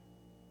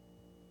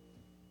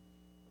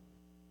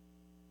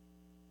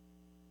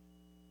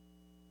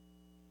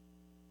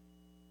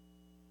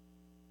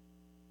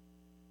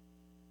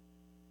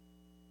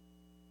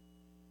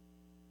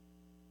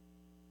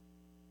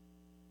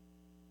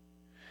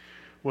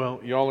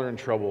Well, y'all are in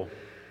trouble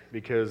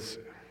because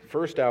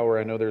first hour,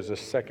 I know there's a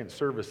second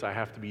service I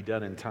have to be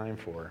done in time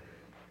for.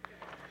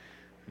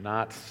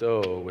 Not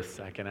so with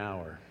second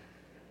hour.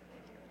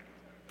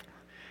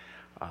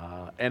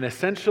 And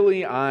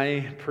essentially,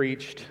 I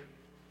preached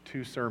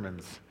 2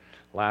 sermons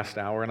last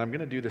hour, and I'm going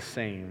to do the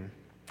same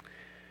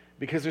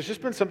because there's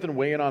just been something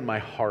weighing on my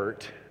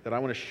heart that I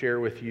want to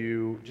share with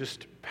you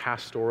just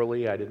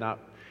pastorally. I did not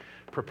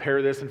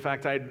prepare this. In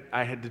fact,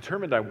 I had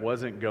determined I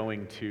wasn't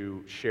going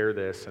to share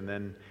this, and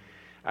then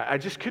I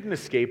just couldn't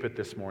escape it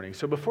this morning.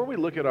 So before we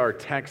look at our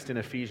text in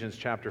Ephesians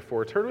chapter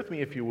 4, turn with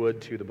me, if you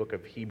would, to the book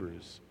of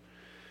Hebrews.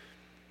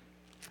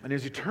 And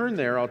as you turn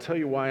there, I'll tell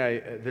you why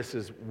this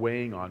is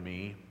weighing on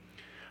me.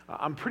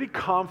 I'm pretty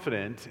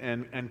confident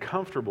and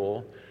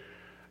comfortable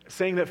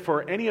saying that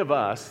for any of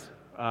us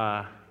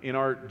in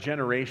our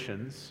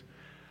generations,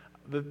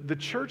 the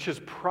church has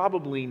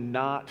probably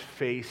not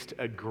faced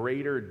a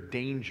greater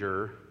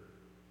danger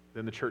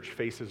than the church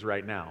faces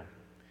right now.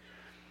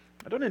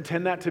 I don't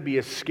intend that to be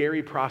a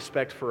scary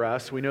prospect for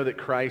us. We know that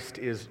Christ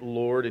is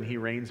Lord and He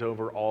reigns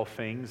over all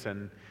things,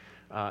 and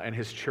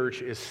His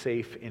church is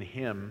safe in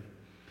Him.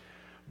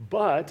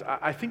 But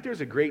I think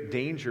there's a great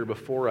danger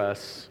before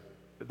us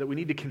that we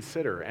need to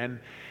consider. And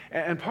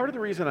part of the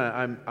reason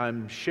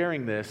I'm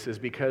sharing this is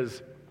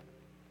because,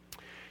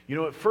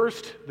 at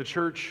first the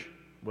church,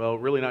 well,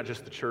 really not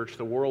just the church,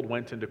 the world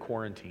went into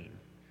quarantine.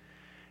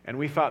 And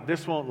we thought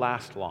this won't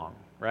last long,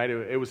 right?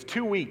 It was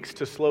 2 weeks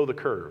to slow the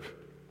curve.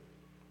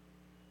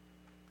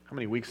 How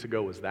many weeks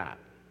ago was that?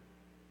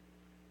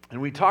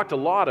 And we talked a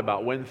lot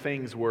about when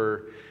things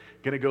were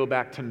going to go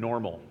back to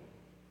normal.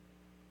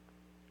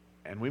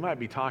 And we might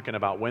be talking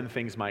about when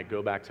things might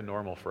go back to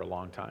normal for a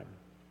long time.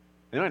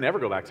 They might never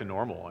go back to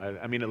normal.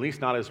 I mean, at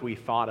least not as we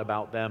thought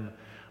about them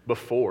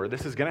before.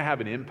 This is going to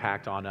have an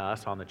impact on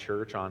us, on the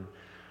church, on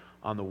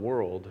the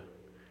world.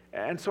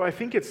 And so I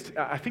think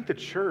the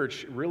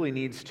church really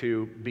needs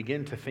to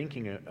begin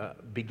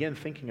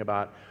thinking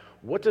about,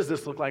 what does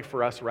this look like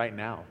for us right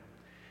now?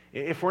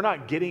 If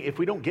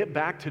we don't get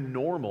back to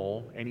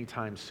normal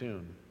anytime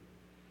soon.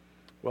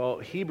 Well,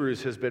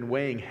 Hebrews has been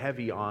weighing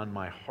heavy on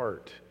my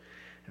heart.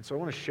 And so I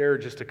want to share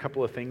just a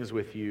couple of things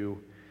with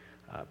you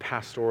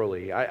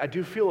pastorally. I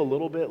do feel a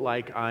little bit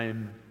like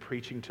I'm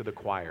preaching to the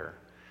choir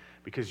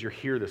because you're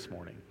here this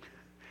morning.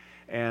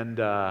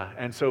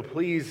 And so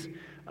please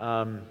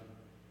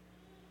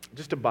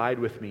just abide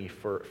with me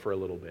for a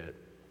little bit.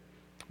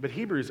 But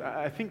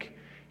I think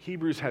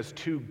Hebrews has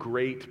 2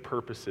 great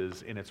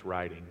purposes in its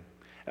writing.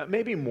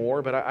 Maybe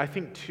more, but I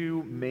think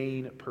 2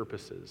 main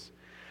purposes.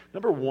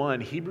 Number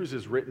 1, Hebrews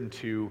is written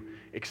to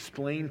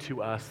explain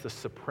to us the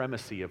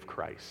supremacy of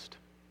Christ.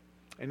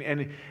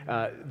 And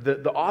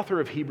the author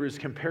of Hebrews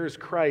compares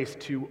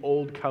Christ to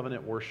Old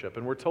Covenant worship.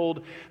 And we're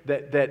told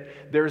that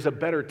there's a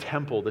better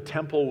temple. The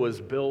temple was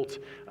built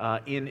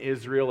in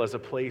Israel as a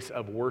place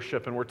of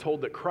worship. And we're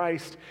told that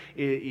Christ,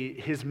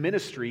 His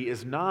ministry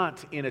is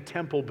not in a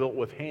temple built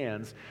with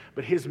hands,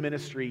 but His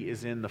ministry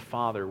is in the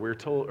Father. We're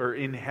told, or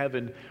in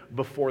heaven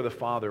before the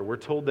Father. We're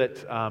told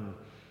that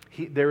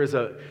there is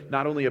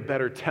not only a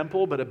better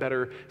temple, but a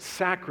better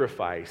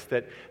sacrifice,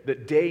 that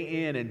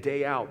day in and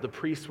day out, the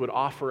priests would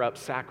offer up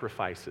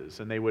sacrifices,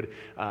 and they would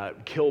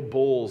kill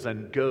bulls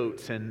and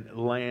goats and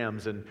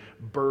lambs and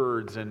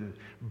birds and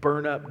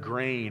burn up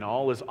grain,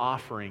 all as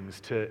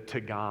offerings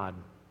to God.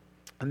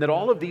 And that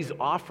all of these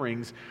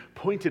offerings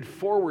pointed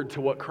forward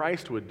to what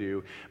Christ would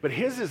do. But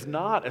His is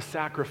not a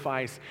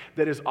sacrifice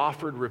that is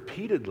offered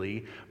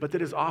repeatedly, but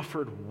that is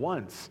offered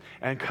once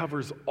and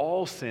covers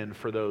all sin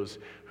for those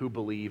who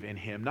believe in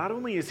Him. Not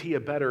only is He a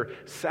better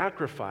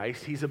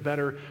sacrifice, He's a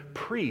better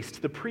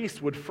priest. The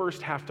priest would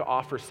first have to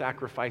offer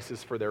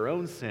sacrifices for their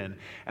own sin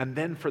and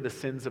then for the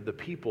sins of the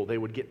people. They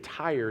would get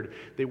tired.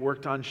 They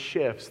worked on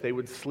shifts. They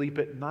would sleep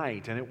at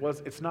night. And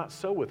it's not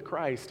so with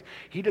Christ.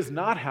 He does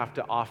not have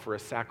to offer a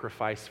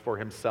sacrifice for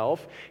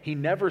Himself. He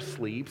never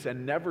sleeps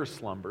and never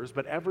slumbers,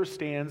 but ever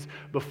stands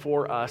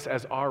before us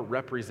as our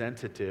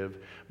representative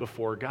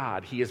before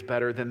God. He is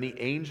better than the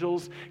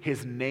angels.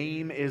 His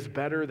name is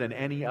better than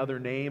any other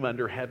name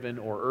under heaven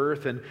or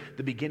earth. And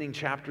the beginning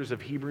chapters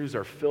of Hebrews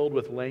are filled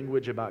with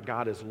language about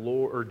God as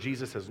Lord, or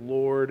Jesus as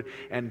Lord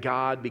and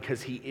God,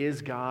 because He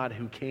is God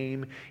who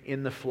came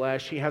in the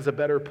flesh. He has a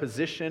better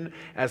position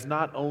as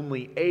not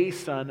only a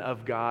Son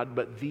of God,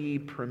 but the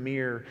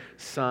premier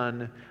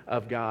Son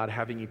of God,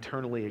 having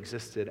eternally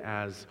existed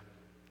as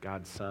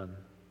God's Son.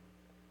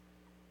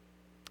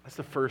 That's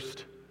the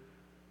first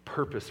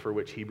purpose for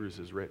which Hebrews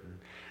is written.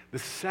 The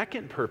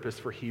second purpose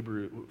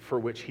for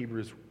which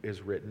Hebrews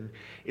is written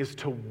is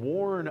to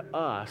warn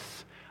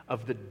us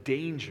of the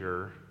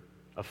danger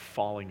of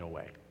falling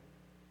away.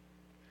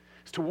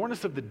 It's to warn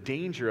us of the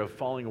danger of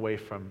falling away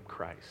from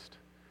Christ.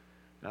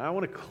 Now, I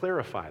want to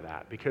clarify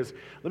that because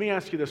let me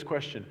ask you this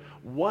question.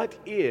 What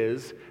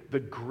is the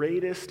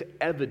greatest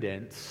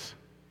evidence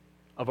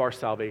of our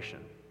salvation?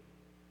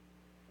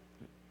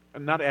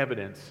 Not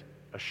evidence,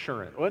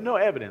 assurance. Well, no,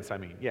 evidence,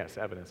 yes,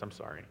 evidence, I'm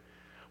sorry.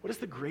 What is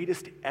the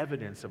greatest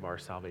evidence of our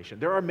salvation?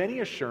 There are many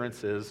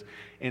assurances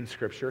in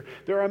Scripture.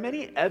 There are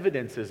many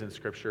evidences in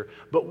Scripture.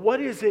 But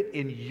what is it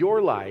in your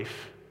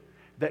life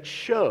that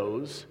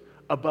shows,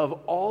 above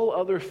all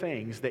other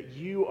things, that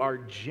you are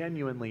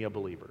genuinely a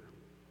believer?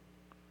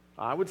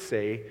 I would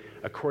say,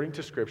 according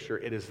to Scripture,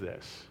 it is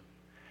this: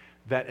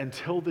 that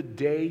until the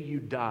day you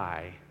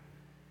die,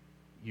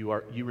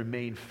 you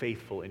remain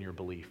faithful in your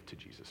belief to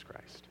Jesus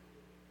Christ.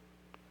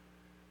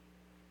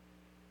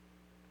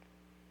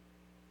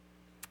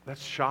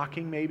 That's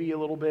shocking maybe a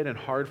little bit and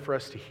hard for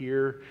us to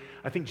hear.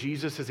 I think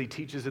Jesus, as he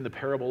teaches in the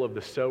parable of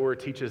the sower,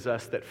 teaches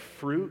us that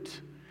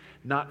fruit,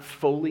 not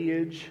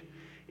foliage,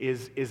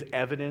 is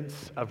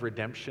evidence of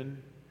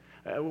redemption.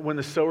 When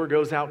the sower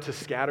goes out to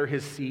scatter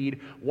his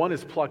seed, one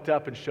is plucked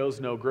up and shows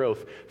no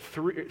growth.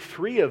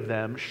 Three of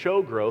them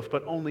show growth,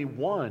 but only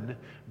one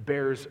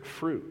bears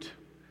fruit.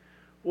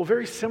 Well,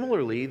 very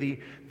similarly,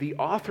 the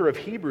author of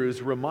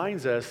Hebrews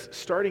reminds us,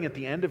 starting at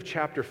the end of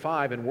chapter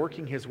 5 and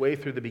working his way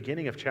through the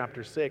beginning of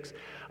chapter 6,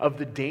 of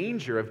the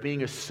danger of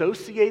being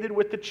associated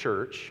with the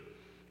church,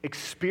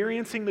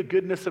 experiencing the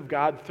goodness of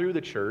God through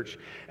the church,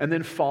 and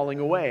then falling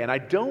away. And I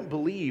don't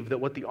believe that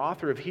what the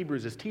author of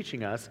Hebrews is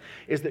teaching us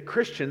is that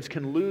Christians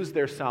can lose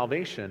their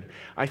salvation.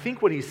 I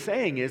think what he's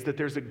saying is that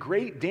there's a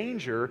great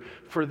danger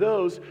for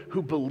those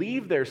who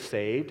believe they're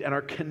saved and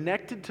are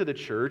connected to the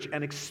church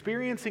and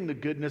experiencing the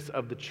goodness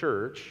of the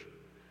church,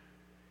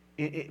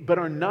 but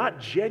are not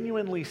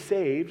genuinely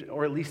saved,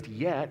 or at least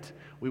yet,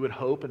 we would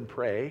hope and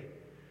pray,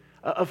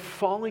 of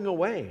falling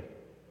away.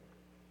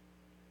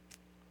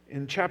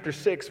 In chapter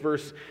 6,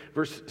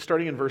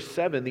 starting in verse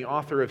 7, the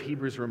author of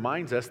Hebrews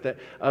reminds us that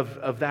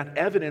of that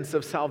evidence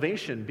of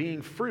salvation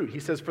being fruit. He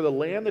says, "For the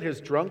land that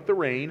has drunk the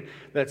rain,"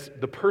 that's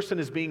the person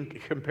is being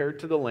compared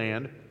to the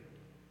land,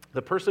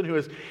 the person who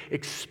has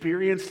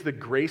experienced the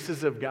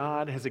graces of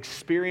God, has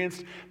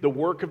experienced the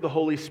work of the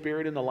Holy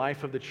Spirit in the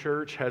life of the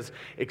church, has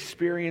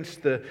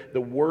experienced the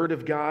Word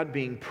of God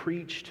being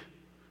preached,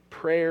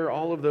 prayer,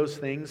 all of those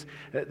things,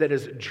 that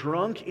is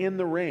drunk in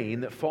the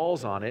rain that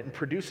falls on it and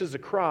produces a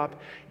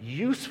crop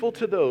useful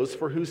to those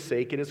for whose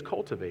sake it is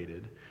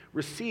cultivated,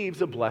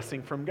 receives a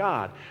blessing from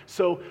God.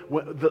 So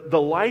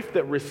the life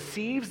that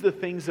receives the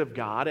things of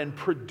God and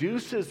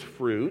produces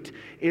fruit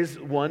is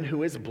one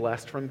who is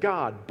blessed from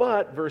God.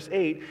 But, verse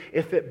 8,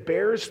 if it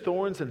bears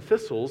thorns and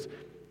thistles,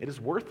 it is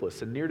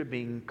worthless and near to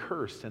being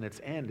cursed, and its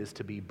end is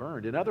to be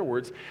burned. In other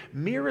words,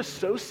 mere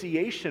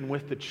association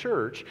with the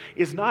church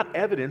is not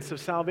evidence of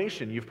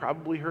salvation. You've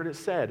probably heard it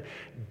said,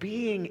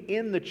 being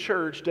in the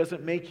church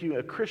doesn't make you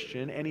a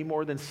Christian any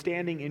more than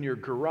standing in your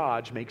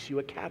garage makes you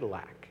a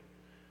Cadillac.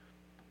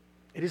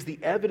 It is the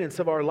evidence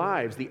of our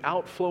lives, the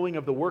outflowing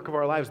of the work of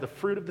our lives, the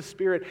fruit of the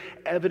Spirit,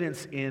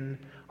 evidence in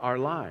our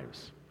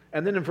lives.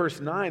 And then in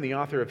verse 9, the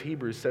author of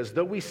Hebrews says,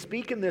 though we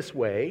speak in this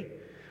way,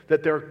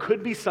 that there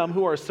could be some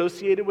who are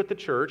associated with the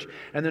church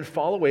and then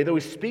fall away. Though we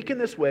speak in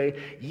this way,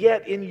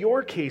 yet in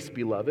your case,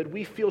 beloved,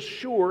 we feel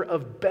sure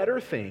of better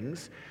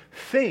things,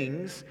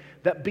 things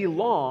that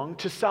belong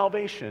to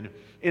salvation.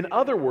 In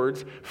other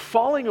words,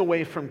 falling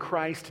away from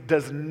Christ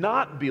does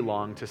not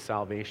belong to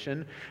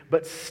salvation,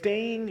 but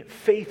staying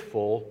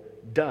faithful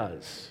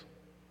does.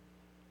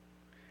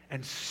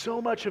 And so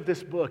much of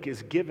this book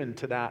is given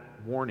to that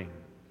warning.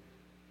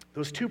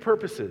 Those two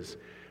purposes.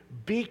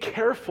 Be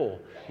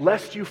careful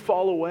lest you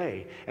fall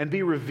away and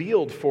be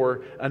revealed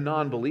for a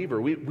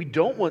non-believer. We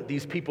don't want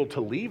these people to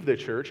leave the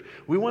church.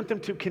 We want them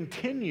to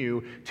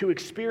continue to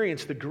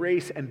experience the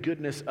grace and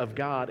goodness of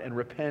God and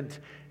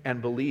repent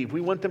and believe.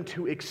 We want them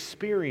to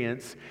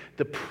experience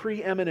the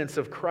preeminence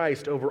of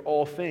Christ over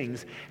all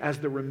things, as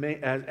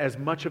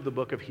much of the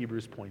book of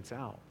Hebrews points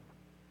out.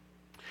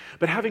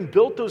 But having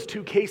built those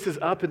two cases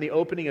up in the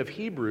opening of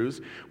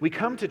Hebrews, we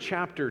come to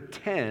chapter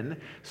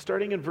 10,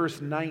 starting in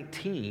verse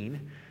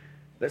 19,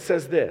 that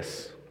says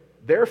this,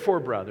 therefore,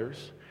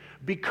 brothers,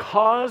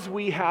 because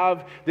we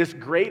have this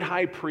great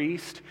high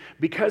priest,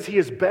 because he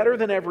is better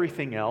than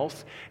everything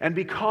else, and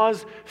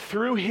because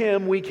through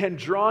him we can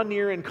draw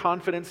near in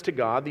confidence to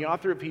God, the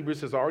author of Hebrews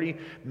has already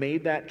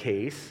made that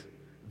case.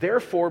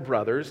 Therefore,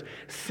 brothers,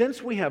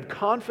 since we have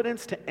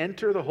confidence to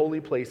enter the holy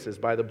places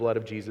by the blood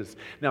of Jesus.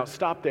 Now,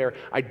 stop there.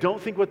 I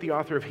don't think what the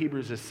author of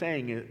Hebrews is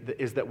saying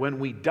is that when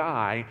we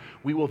die,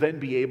 we will then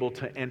be able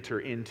to enter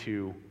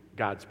into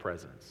God's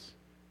presence.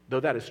 Though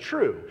that is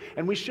true,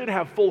 and we should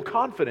have full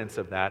confidence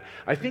of that.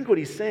 I think what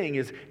he's saying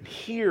is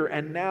here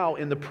and now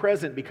in the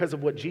present, because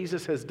of what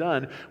Jesus has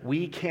done,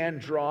 we can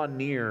draw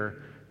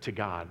near to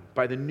God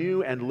by the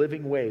new and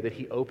living way that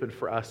he opened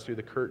for us through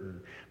the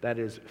curtain, that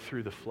is,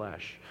 through the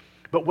flesh.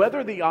 But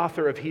whether the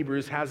author of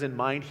Hebrews has in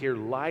mind here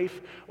life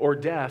or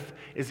death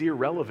is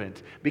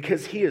irrelevant,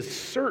 because he is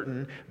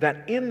certain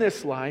that in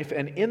this life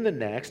and in the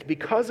next,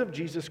 because of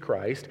Jesus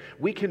Christ,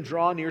 we can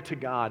draw near to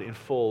God in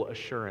full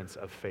assurance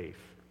of faith.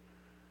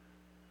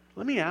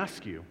 Let me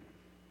ask you,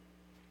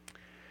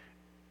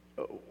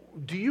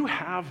 do you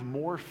have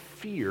more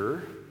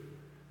fear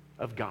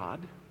of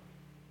God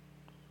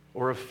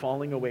or of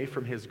falling away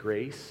from his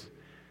grace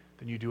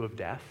than you do of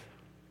death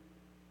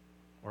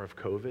or of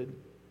COVID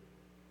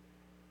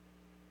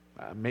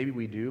Maybe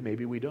we do,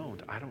 maybe we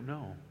don't. I don't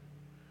know.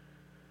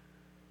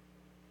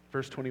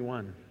 Verse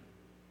 21,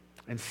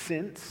 and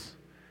since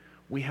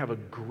we have a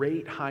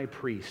great high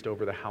priest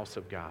over the house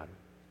of God,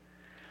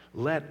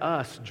 let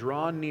us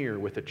draw near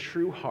with a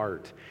true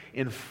heart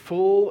in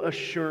full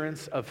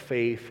assurance of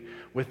faith,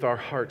 with our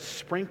hearts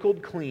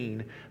sprinkled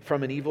clean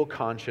from an evil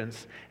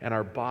conscience and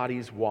our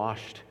bodies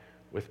washed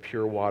with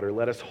pure water.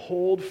 Let us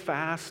hold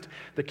fast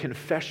the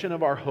confession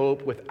of our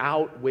hope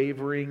without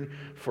wavering,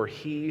 for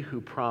he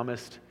who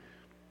promised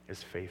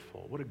is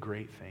faithful. What a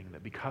great thing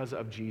that because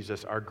of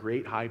Jesus, our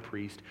great high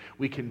priest,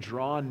 we can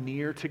draw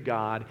near to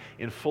God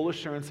in full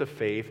assurance of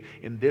faith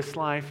in this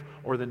life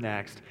or the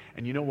next.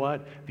 And you know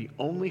what? The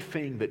only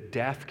thing that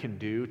death can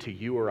do to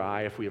you or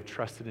I, if we have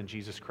trusted in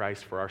Jesus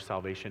Christ for our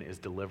salvation, is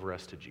deliver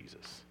us to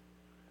Jesus.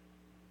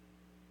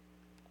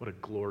 What a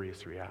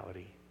glorious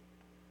reality.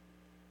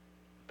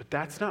 But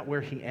that's not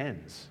where he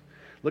ends.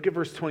 Look at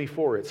verse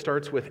 24. It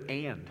starts with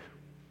 "and."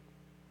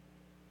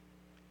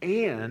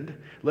 And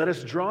let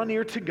us draw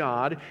near to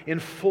God in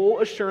full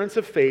assurance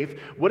of faith.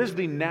 What is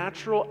the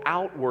natural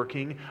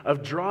outworking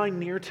of drawing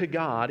near to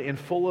God in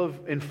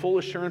full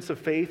assurance of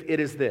faith? It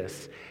is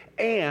this.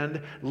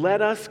 And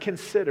let us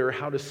consider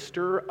how to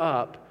stir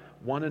up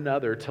one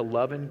another to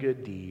love and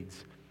good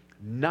deeds,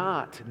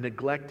 not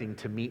neglecting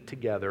to meet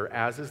together,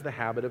 as is the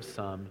habit of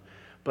some,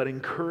 but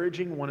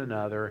encouraging one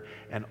another,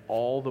 and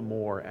all the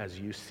more as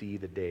you see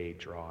the day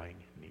drawing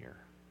near.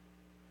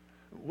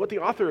 What the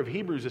author of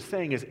Hebrews is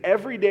saying is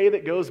every day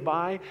that goes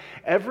by,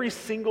 every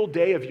single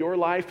day of your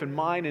life and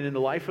mine and in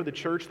the life of the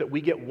church that we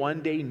get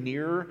one day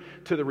nearer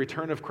to the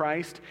return of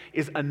Christ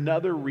is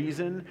another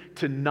reason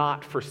to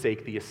not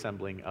forsake the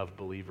assembling of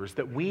believers.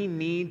 That we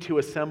need to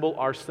assemble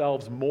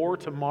ourselves more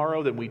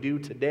tomorrow than we do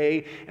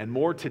today, and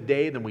more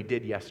today than we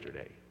did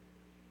yesterday.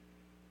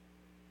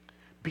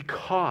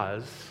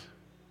 Because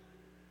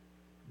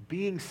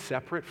being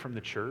separate from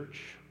the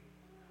church,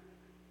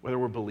 whether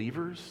we're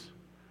believers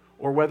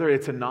or whether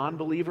it's a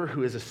non-believer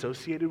who is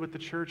associated with the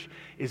church,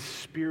 is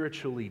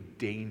spiritually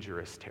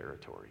dangerous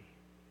territory.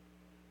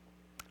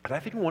 And I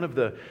think one of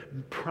the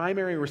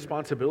primary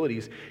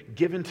responsibilities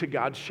given to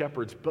God's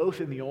shepherds,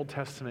 both in the Old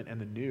Testament and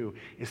the New,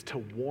 is to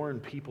warn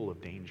people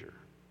of danger.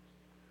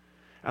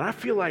 And I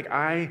feel like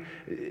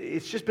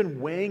it's just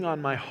been weighing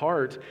on my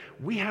heart.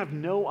 We have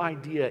no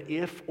idea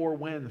if or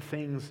when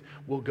things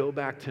will go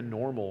back to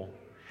normal.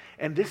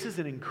 And this is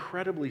an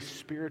incredibly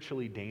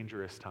spiritually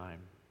dangerous time.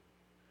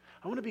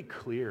 I want to be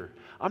clear.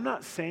 I'm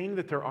not saying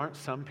that there aren't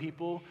some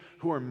people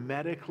who are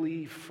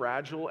medically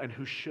fragile and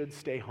who should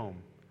stay home.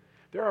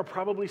 There are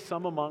probably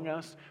some among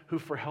us who,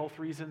 for health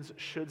reasons,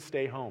 should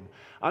stay home.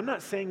 I'm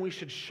not saying we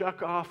should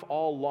shuck off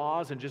all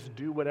laws and just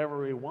do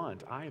whatever we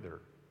want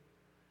either.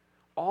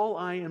 All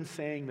I am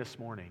saying this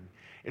morning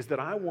is that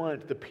I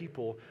want the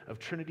people of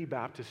Trinity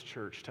Baptist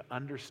Church to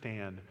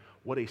understand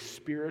what a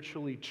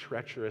spiritually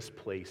treacherous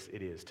place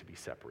it is to be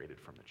separated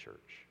from the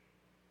church.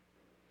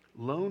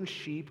 Lone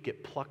sheep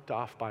get plucked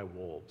off by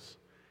wolves.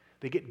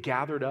 They get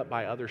gathered up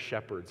by other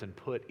shepherds and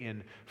put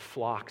in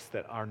flocks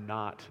that are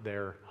not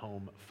their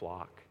home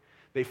flock.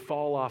 They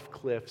fall off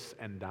cliffs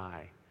and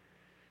die.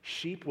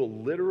 Sheep will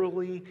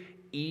literally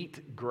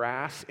eat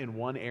grass in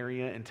one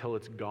area until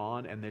it's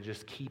gone, and they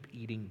just keep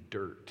eating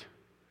dirt.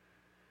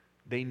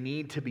 They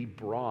need to be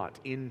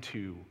brought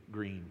into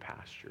green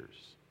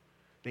pastures.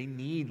 They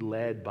need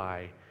led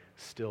by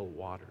still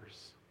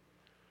waters.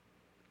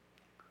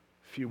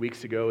 A few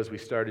weeks ago, as we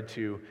started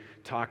to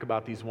talk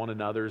about these one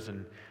another's,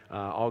 and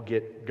I'll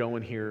get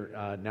going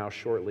here now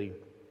shortly,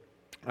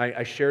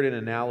 I shared an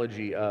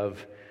analogy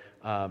of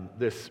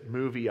this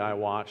movie I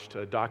watched,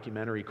 a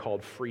documentary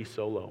called Free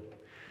Solo,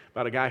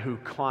 about a guy who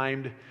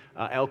climbed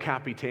El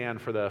Capitan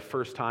for the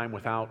first time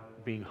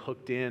without being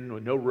hooked in,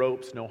 with no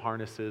ropes, no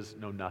harnesses,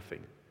 no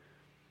nothing.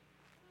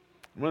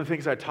 One of the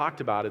things I talked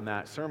about in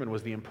that sermon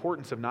was the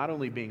importance of not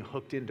only being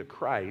hooked into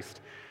Christ,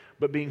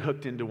 but being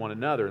hooked into one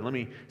another. And let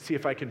me see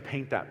if I can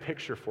paint that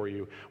picture for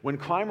you. When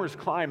climbers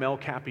climb El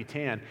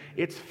Capitan,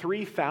 it's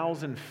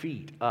 3,000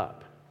 feet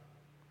up.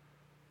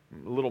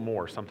 A little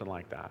more, something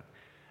like that.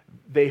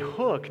 They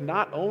hook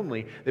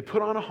they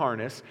put on a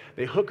harness,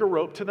 they hook a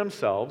rope to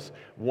themselves,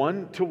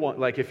 one to one.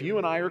 Like if you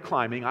and I are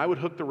climbing, I would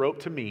hook the rope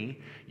to me,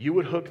 you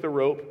would hook the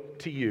rope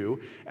to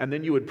you, and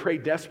then you would pray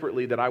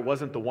desperately that I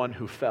wasn't the one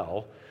who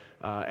fell.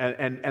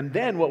 And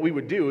then what we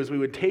would do is we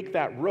would take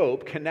that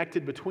rope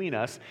connected between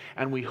us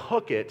and we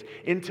hook it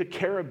into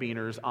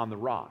carabiners on the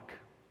rock.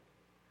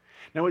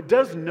 Now, it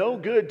does no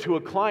good to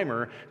a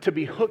climber to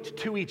be hooked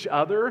to each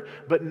other,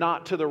 but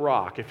not to the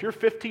rock. If you're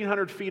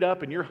 1,500 feet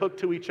up and you're hooked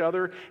to each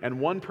other and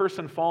one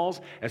person falls,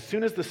 as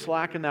soon as the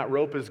slack in that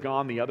rope is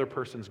gone, the other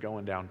person's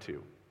going down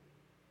too.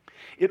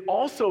 It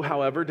also,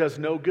 however, does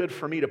no good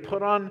for me to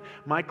put on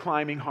my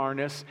climbing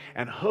harness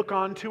and hook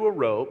onto a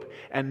rope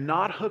and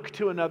not hook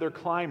to another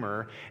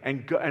climber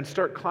and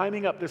start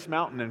climbing up this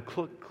mountain and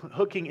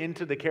hooking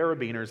into the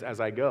carabiners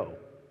as I go.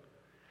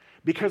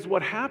 Because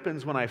what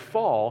happens when I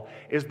fall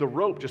is the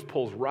rope just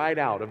pulls right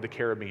out of the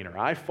carabiner.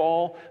 I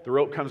fall, the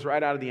rope comes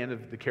right out of the end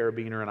of the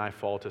carabiner, and I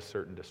fall to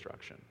certain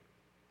destruction.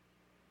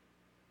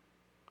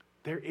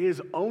 There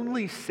is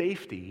only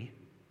safety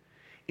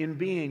in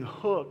being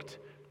hooked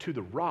to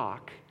the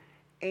rock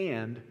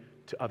and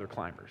to other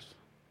climbers.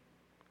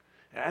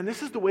 And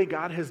this is the way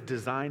God has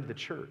designed the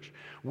church.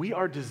 We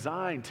are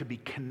designed to be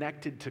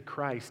connected to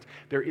Christ.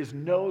 There is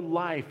no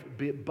life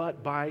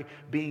but by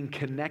being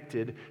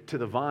connected to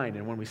the vine.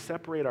 And when we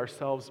separate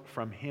ourselves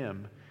from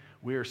Him,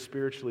 we are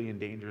spiritually in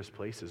dangerous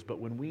places. But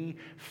when we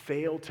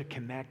fail to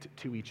connect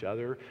to each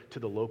other, to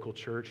the local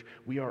church,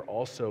 we are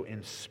also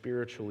in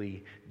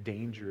spiritually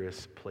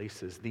dangerous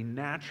places. The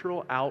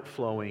natural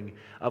outflowing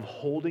of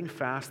holding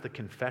fast the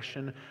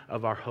confession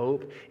of our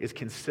hope is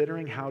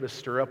considering how to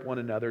stir up one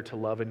another to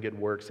love and good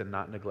works and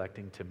not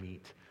neglecting to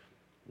meet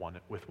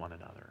with one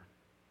another.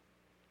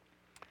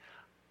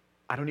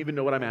 I don't even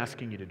know what I'm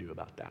asking you to do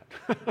about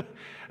that,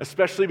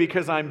 especially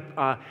because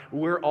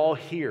we're all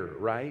here,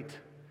 right?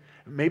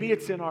 Maybe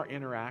it's in our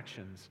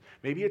interactions.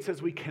 Maybe it's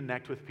as we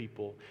connect with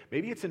people.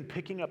 Maybe it's in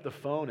picking up the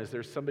phone as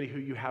there's somebody who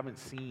you haven't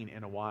seen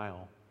in a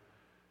while.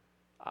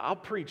 I'll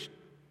preach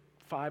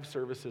 5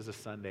 services a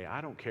Sunday.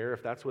 I don't care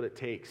if that's what it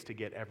takes to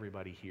get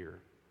everybody here.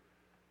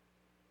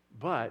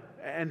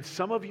 And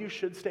some of you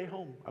should stay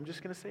home. I'm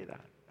just going to say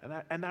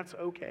that. And that's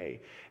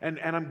okay. And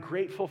I'm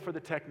grateful for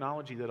the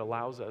technology that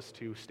allows us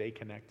to stay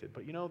connected.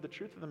 But the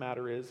truth of the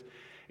matter is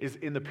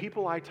in the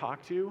people I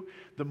talk to,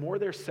 the more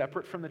they're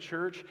separate from the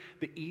church,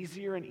 the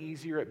easier and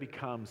easier it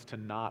becomes to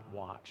not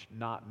watch,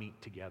 not meet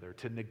together,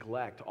 to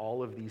neglect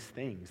all of these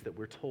things that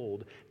we're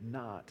told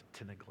not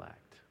to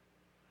neglect.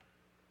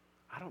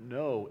 I don't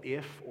know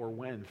if or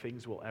when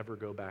things will ever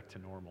go back to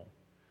normal,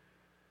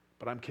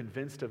 but I'm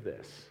convinced of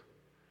this.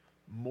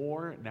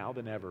 More now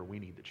than ever, we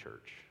need the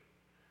church.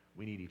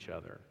 We need each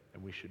other,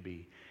 and we should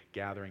be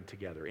gathering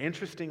together.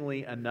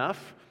 Interestingly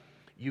enough,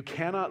 you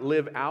cannot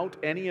live out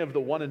any of the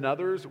one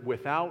another's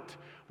without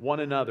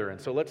one another.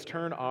 And so let's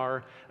turn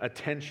our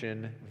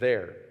attention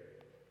there.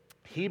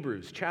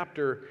 Hebrews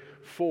chapter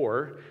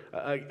 4,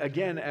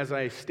 again, as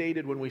I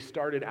stated when we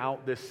started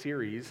out this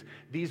series,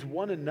 these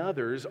one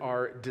another's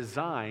are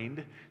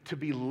designed to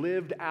be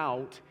lived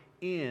out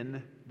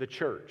in the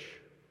church.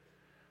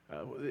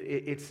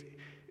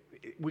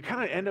 We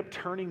kind of end up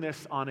turning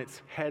this on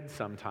its head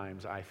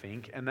sometimes, I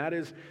think, and that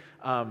is,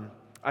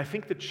 I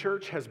think the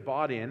church has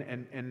bought in,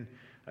 and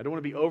I don't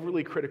want to be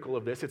overly critical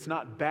of this. It's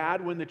not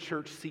bad when the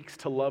church seeks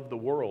to love the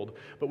world,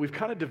 but we've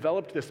kind of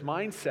developed this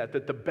mindset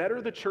that the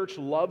better the church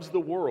loves the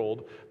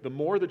world, the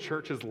more the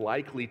church is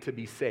likely to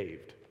be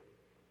saved.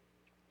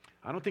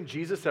 I don't think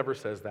Jesus ever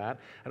says that.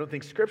 I don't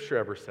think Scripture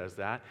ever says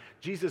that.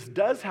 Jesus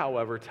does,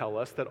 however, tell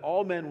us that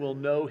all men will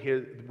know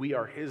we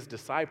are His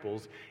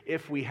disciples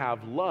if we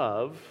have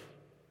love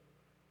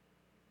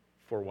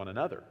for one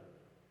another,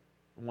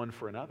 one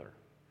for another.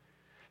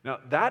 Now,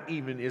 that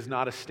even is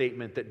not a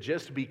statement that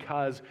just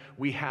because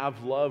we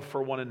have love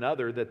for one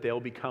another that they'll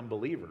become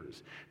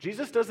believers.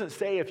 Jesus doesn't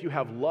say if you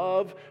have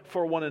love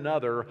for one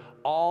another,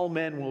 all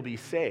men will be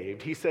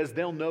saved. He says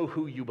they'll know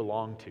who you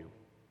belong to.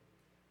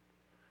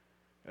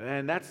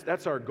 And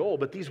that's our goal.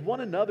 But these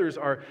one another's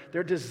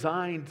they're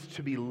designed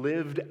to be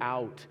lived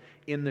out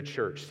in the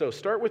church. So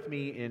start with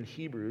me in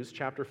Hebrews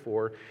chapter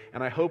 4,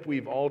 and I hope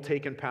we've all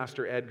taken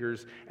Pastor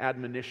Edgar's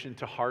admonition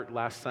to heart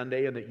last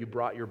Sunday and that you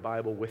brought your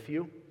Bible with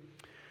you.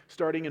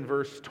 Starting in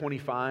verse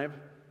 25,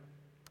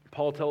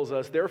 Paul tells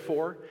us,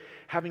 "Therefore,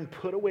 having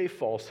put away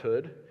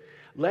falsehood,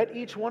 let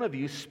each one of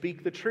you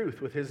speak the truth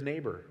with his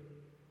neighbor.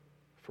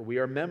 For we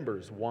are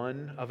members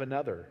one of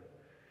another.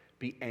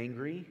 Be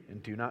angry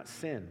and do not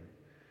sin.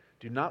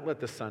 Do not let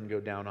the sun go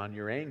down on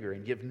your anger,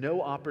 and give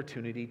no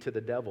opportunity to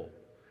the devil.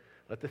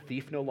 Let the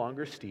thief no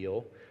longer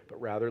steal, but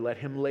rather let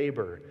him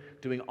labor,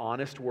 doing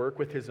honest work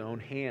with his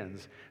own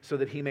hands, so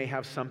that he may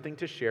have something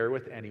to share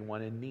with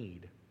anyone in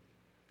need.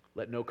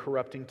 Let no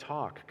corrupting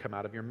talk come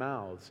out of your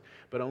mouths,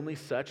 but only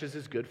such as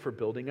is good for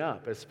building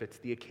up, as fits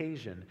the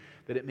occasion,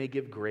 that it may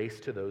give grace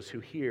to those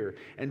who hear.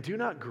 And do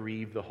not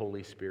grieve the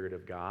Holy Spirit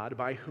of God,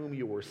 by whom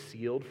you were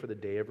sealed for the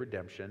day of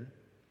redemption.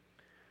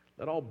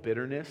 Let all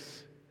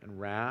bitterness and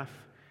wrath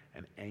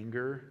and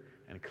anger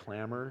and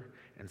clamor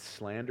and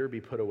slander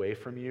be put away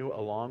from you,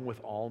 along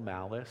with all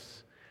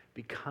malice.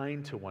 Be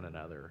kind to one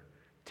another,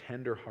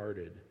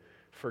 tender-hearted,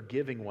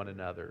 forgiving one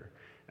another,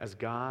 as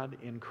God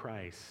in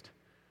Christ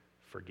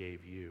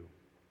forgave you."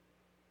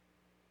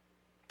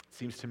 It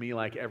seems to me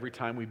like every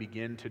time we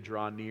begin to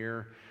draw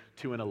near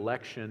to an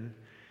election,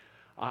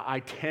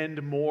 I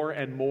tend more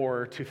and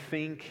more to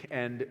think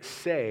and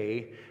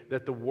say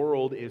that the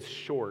world is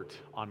short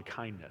on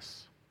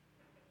kindness.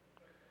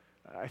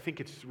 I think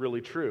it's really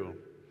true.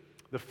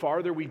 The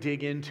farther we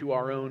dig into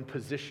our own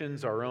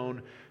positions, our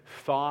own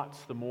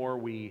thoughts, the more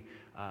we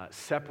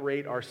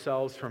separate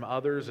ourselves from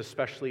others,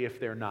 especially if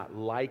they're not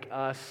like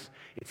us.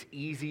 It's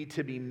easy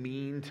to be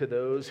mean to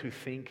those who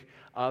think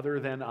other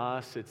than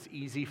us. It's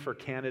easy for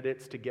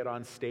candidates to get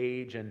on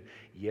stage and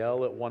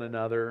yell at one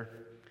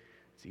another.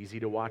 It's easy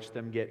to watch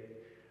them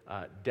get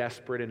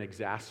desperate and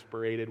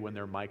exasperated when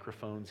their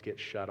microphones get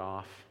shut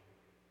off.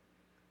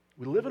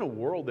 We live in a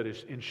world that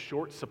is in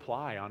short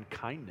supply on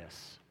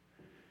kindness.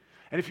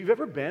 And if you've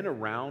ever been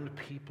around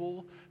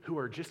people who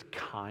are just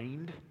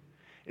kind,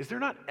 is there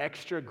not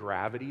extra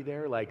gravity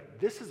there? Like,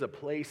 this is a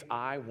place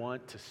I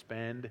want to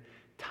spend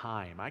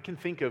time. I can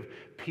think of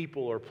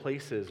people or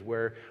places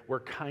where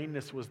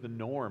kindness was the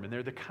norm, and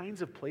they're the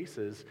kinds of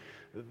places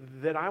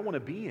that I want to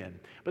be in.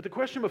 But the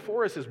question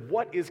before us is,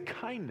 what is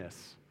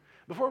kindness?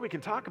 Before we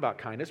can talk about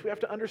kindness, we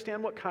have to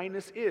understand what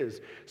kindness is.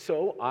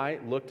 So I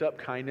looked up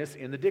kindness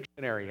in the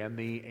dictionary, and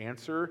the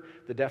answer,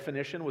 the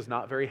definition, was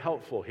not very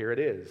helpful. Here it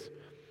is.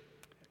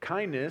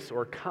 Kindness,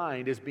 or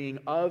kind, is being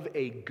of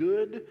a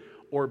good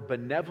or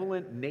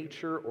benevolent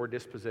nature or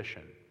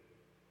disposition.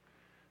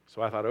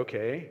 So I thought,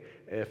 okay,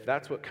 if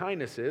that's what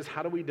kindness is,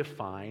 how do we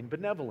define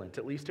benevolent,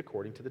 at least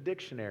according to the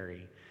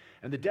dictionary?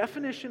 And the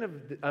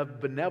definition of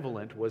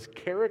benevolent was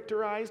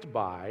characterized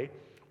by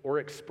or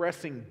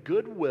expressing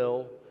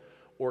goodwill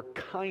or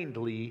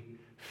kindly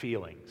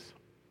feelings.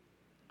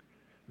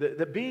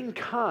 That being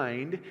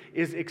kind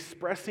is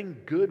expressing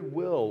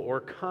goodwill or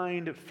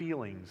kind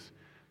feelings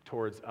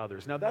towards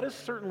others. Now, that is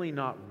certainly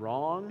not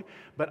wrong,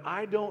 but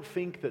I don't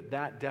think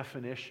that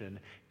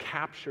definition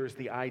captures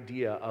the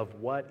idea of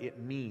what it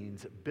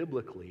means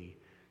biblically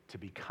to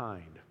be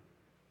kind.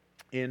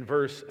 In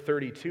verse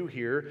 32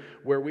 here,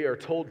 where we are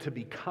told to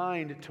be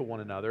kind to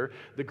one another,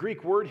 the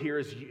Greek word here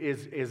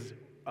is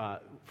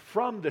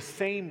from the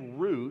same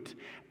root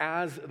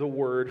as the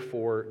word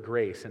for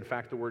grace. In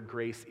fact, the word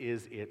grace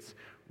is its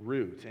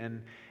root.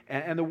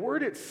 And the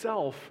word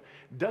itself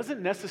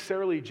doesn't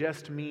necessarily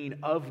just mean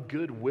of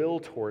goodwill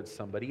towards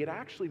somebody. It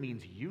actually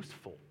means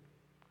useful.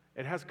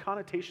 It has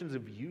connotations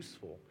of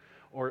useful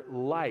or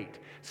light.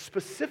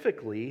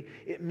 Specifically,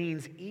 it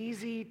means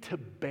easy to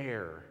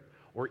bear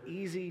or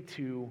easy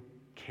to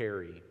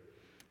carry.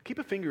 Keep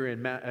a finger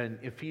in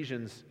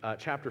Ephesians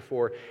chapter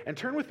 4 and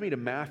turn with me to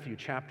Matthew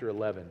chapter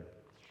 11.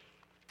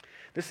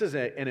 This is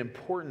an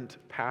important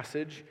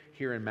passage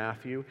here in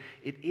Matthew.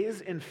 It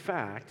is, in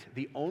fact,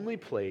 the only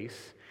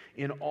place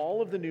in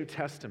all of the New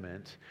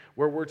Testament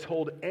where we're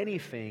told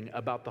anything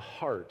about the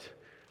heart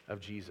of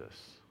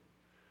Jesus.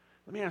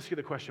 Let me ask you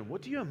the question,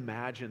 what do you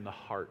imagine the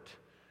heart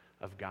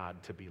of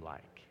God to be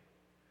like?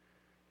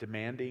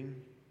 Demanding,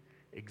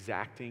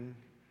 exacting,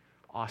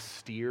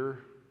 austere,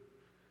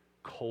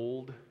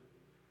 cold,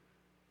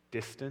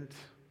 distant?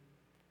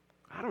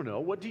 I don't know.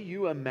 What do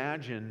you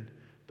imagine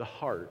the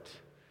heart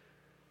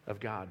of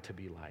God to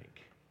be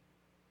like?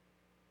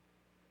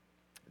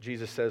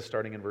 Jesus says,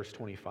 starting in verse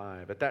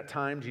 25, "At that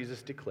time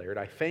Jesus declared,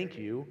 'I thank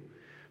you,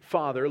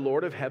 Father,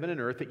 Lord of heaven and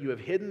earth, that you have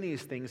hidden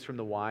these things from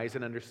the wise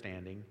and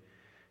understanding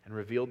and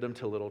revealed them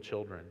to little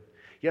children.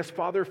 Yes,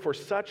 Father, for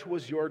such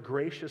was your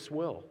gracious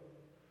will.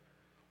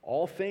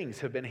 All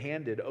things have been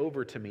handed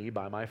over to me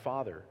by my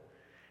Father.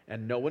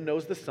 And no one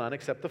knows the Son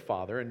except the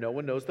Father, and no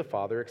one knows the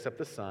Father except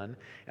the Son,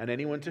 and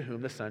anyone to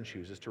whom the Son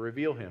chooses to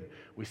reveal him.'"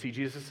 We see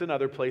Jesus in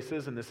other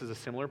places, and this is a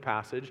similar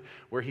passage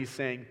where he's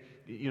saying,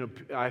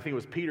 I think it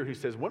was Peter who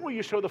says, "When will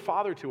you show the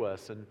Father to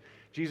us?" And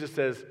Jesus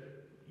says,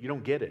 "You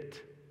don't get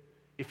it.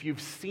 If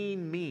you've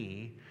seen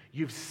me,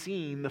 you've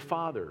seen the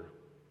Father.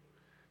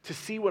 To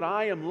see what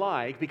I am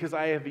like, because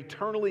I have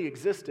eternally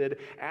existed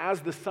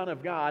as the Son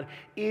of God,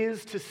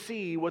 is to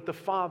see what the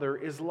Father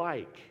is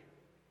like."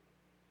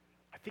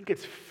 I think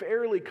it's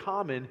fairly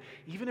common,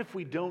 even if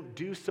we don't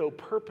do so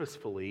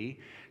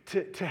purposefully,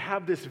 to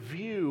have this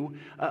view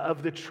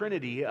of the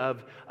Trinity,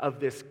 of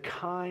this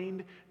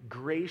kind,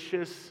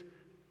 gracious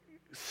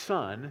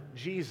Son,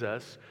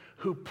 Jesus,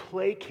 who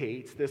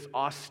placates this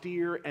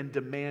austere and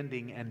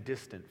demanding and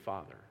distant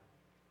Father.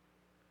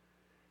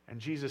 And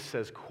Jesus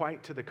says,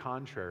 quite to the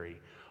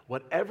contrary,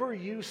 whatever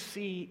you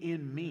see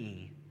in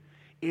me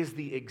is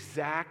the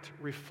exact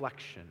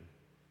reflection.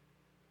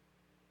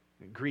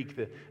 In Greek,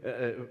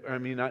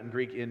 not in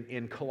Greek,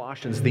 in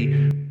Colossians,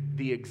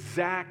 the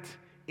exact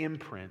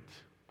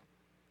imprint,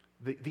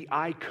 the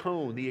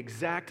icon, the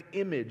exact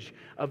image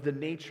of the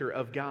nature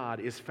of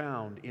God is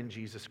found in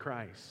Jesus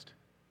Christ.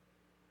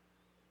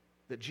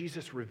 That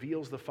Jesus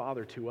reveals the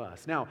Father to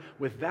us. Now,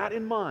 with that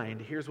in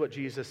mind, here's what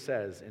Jesus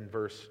says in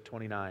verse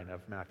 29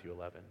 of Matthew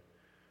 11.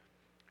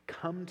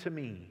 "Come to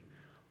me,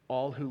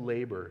 all who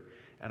labor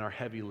and are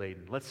heavy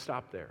laden." Let's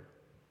stop there.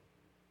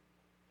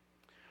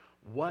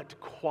 What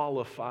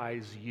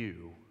qualifies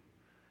you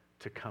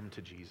to come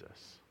to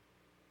Jesus?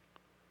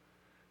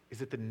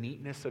 Is it the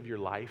neatness of your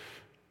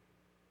life?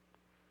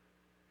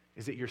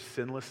 Is it your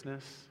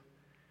sinlessness?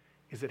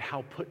 Is it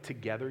how put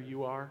together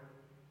you are?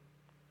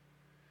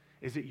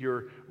 Is it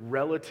your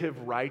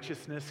relative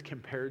righteousness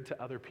compared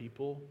to other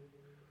people?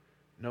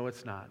 No,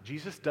 it's not.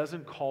 Jesus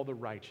doesn't call the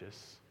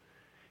righteous.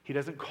 He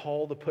doesn't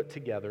call the put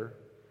together,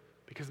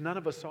 because none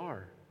of us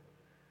are.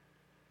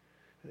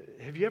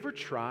 Have you ever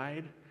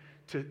tried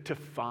to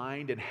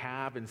find and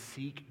have and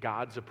seek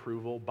God's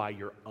approval by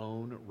your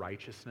own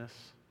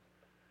righteousness?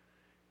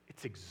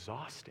 It's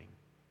exhausting.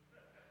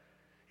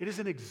 It is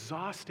an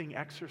exhausting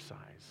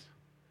exercise.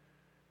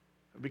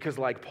 Because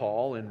like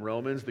Paul in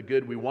Romans, the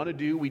good we want to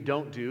do, we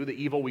don't do. The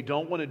evil we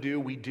don't want to do,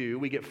 we do.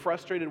 We get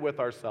frustrated with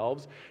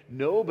ourselves.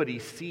 Nobody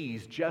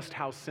sees just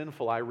how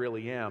sinful I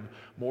really am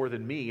more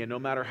than me. And no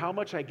matter how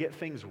much I get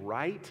things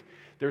right,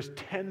 there's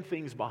 10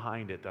 things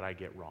behind it that I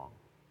get wrong.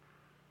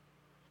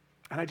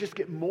 And I just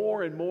get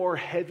more and more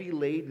heavy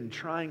laden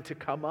trying to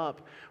come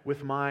up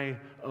with my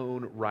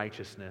own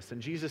righteousness.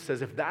 And Jesus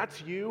says, if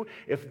that's you,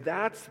 if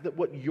that's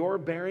what you're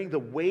bearing, the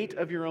weight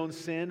of your own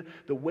sin,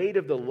 the weight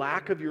of the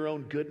lack of your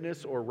own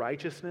goodness or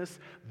righteousness,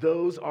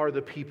 those are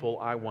the people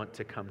I want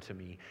to come to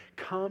me.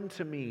 Come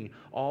to me,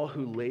 all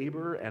who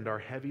labor and are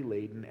heavy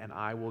laden, and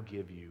I will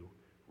give you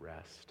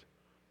rest.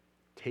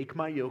 Take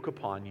my yoke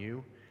upon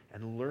you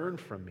and learn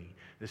from me.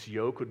 This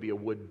yoke would be a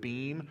wood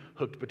beam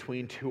hooked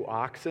between 2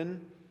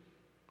 oxen.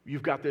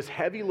 You've got this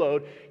heavy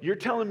load. You're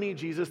telling me,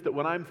 Jesus, that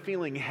when I'm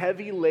feeling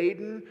heavy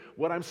laden,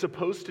 what I'm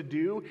supposed to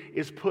do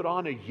is put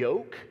on a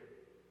yoke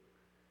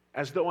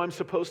as though I'm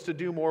supposed to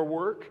do more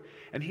work?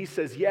 And he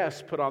says,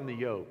 yes, put on the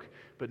yoke,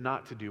 but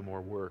not to do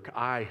more work.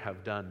 I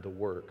have done the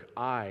work.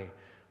 I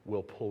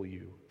will pull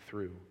you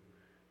through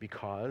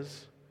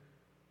because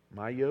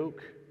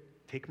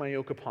take my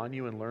yoke upon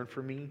you and learn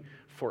from me,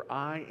 for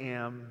I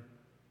am,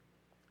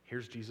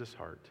 here's Jesus'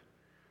 heart,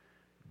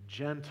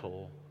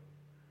 gentle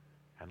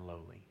and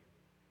lowly.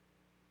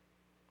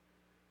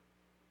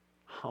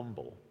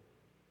 Humble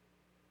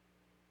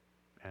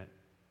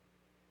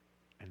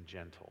and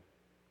gentle.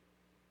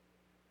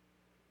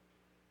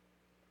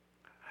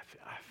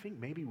 I think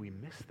maybe we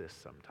miss this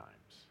sometimes.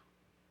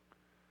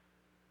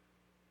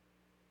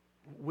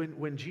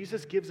 When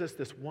Jesus gives us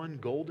this one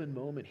golden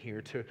moment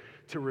here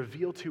to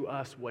reveal to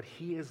us what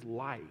he is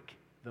like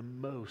the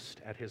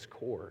most at his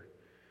core,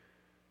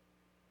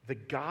 the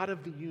God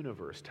of the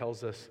universe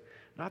tells us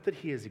not that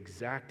he is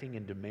exacting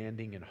and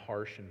demanding and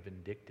harsh and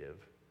vindictive,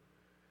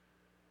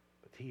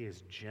 but he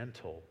is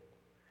gentle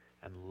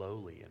and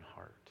lowly in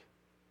heart.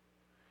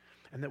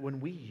 And that when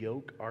we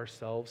yoke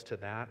ourselves to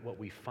that, what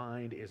we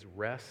find is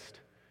rest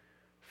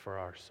for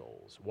our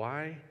souls.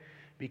 Why?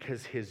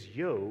 Because his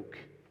yoke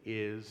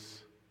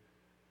is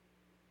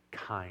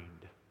kind,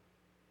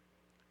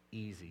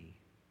 easy.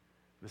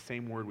 The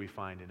same word we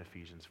find in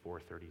Ephesians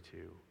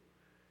 4:32.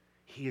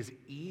 He is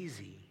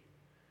easy,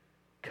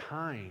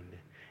 kind,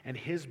 and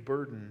his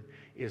burden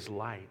is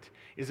light.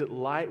 Is it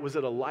light? Was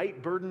it a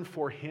light burden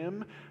for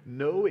him?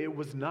 No, it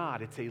was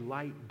not. It's a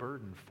light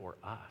burden for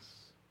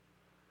us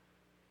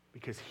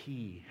because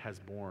he has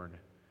borne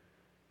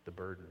the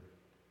burden.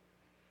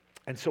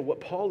 And so what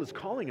Paul is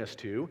calling us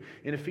to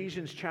in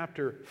Ephesians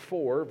chapter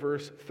 4,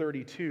 verse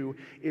 32,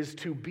 is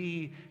to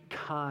be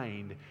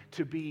kind,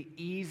 to be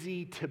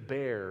easy to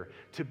bear,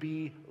 to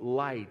be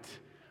light.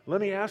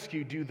 Let me ask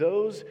you, do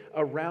those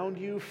around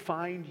you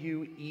find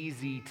you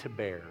easy to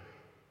bear?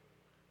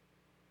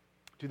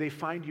 Do they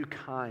find you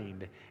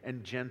kind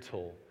and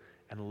gentle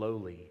and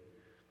lowly?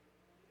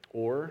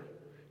 Or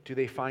do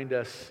they find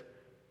us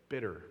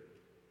bitter,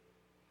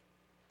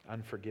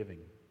 unforgiving?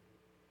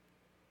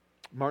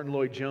 Martin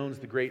Lloyd-Jones,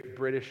 the great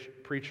British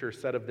preacher,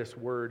 said of this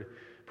word,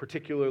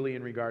 particularly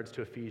in regards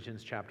to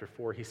Ephesians chapter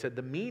 4, he said,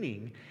 the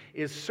meaning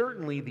is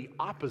certainly the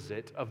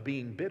opposite of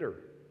being bitter.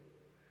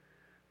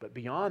 But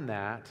beyond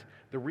that,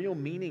 the real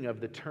meaning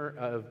of the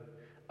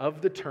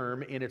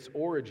term in its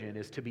origin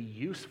is to be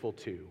useful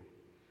to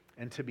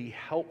and to be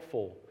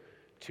helpful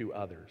to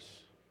others.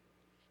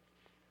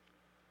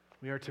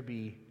 We are to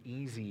be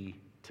easy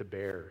to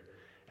bear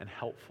and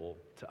helpful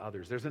to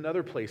others. There's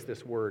another place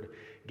this word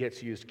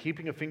gets used.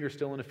 Keeping a finger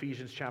still in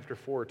Ephesians chapter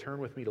 4, turn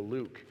with me to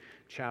Luke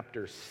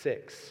chapter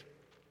 6,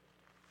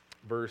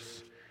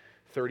 verse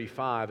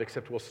 35,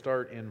 except we'll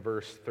start in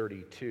verse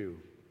 32.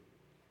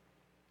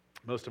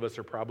 Most of us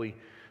are probably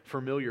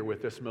familiar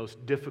with this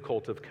most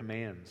difficult of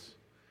commands.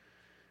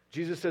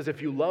 Jesus says,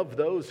 if you love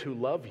those who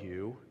love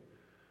you,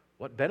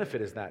 what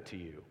benefit is that to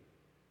you?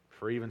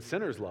 For even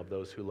sinners love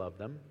those who love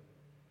them.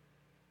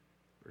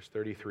 Verse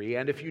 33,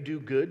 and if you do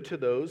good to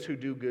those who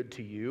do good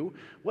to you,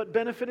 what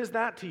benefit is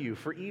that to you?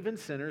 For even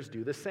sinners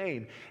do the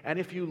same. And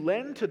if you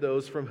lend to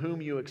those from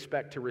whom you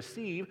expect to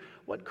receive,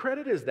 what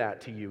credit is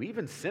that to you?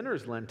 Even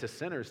sinners lend to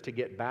sinners to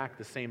get back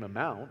the same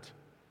amount.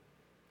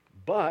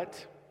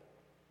 But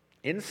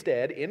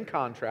instead, in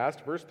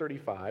contrast, verse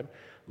 35,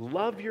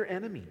 love your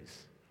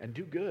enemies and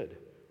do good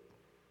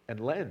and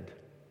lend,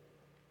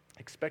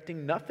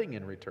 expecting nothing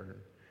in return.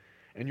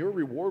 And your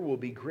reward will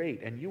be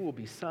great, and you will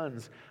be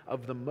sons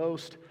of the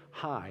Most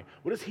High.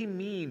 What does he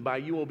mean by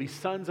you will be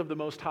sons of the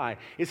Most High?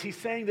 Is he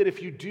saying that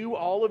if you do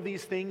all of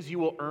these things, you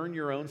will earn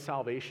your own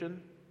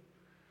salvation?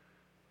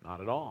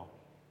 Not at all.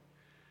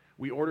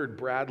 We ordered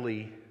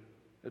Bradley,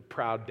 a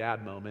proud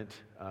dad moment.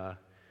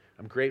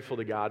 I'm grateful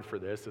to God for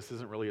this. This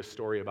isn't really a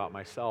story about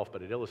myself,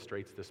 but it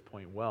illustrates this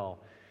point well.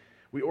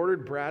 We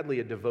ordered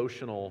Bradley a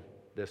devotional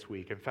this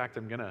week. In fact,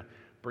 I'm going to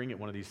bring it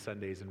one of these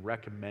Sundays and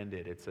recommend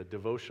it. It's a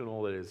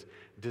devotional that is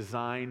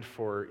designed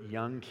for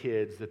young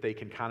kids that they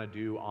can kind of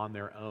do on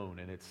their own,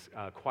 and it's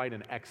quite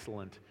an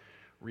excellent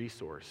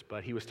resource.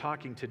 But he was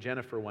talking to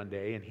Jennifer one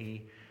day, and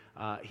he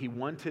He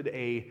wanted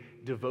a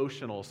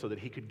devotional so that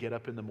he could get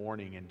up in the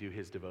morning and do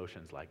his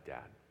devotions like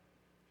Dad.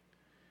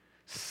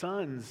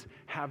 Sons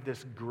have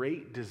this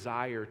great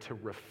desire to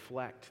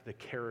reflect the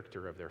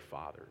character of their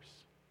fathers.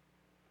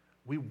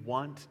 We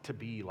want to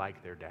be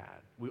like their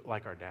dad,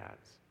 like our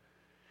dads.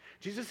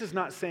 Jesus is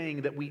not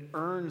saying that we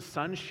earn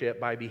sonship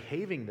by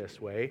behaving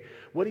this way.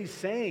 What he's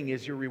saying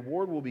is your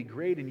reward will be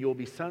great and you'll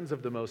be sons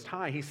of the Most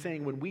High. He's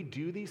saying when we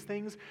do these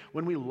things,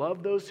 when we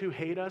love those who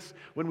hate us,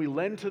 when we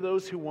lend to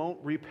those who won't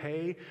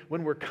repay,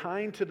 when we're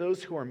kind to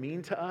those who are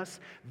mean to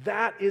us,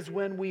 that is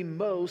when we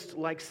most,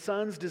 like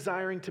sons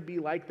desiring to be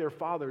like their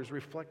fathers,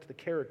 reflect the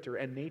character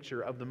and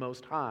nature of the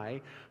Most High.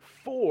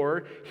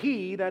 For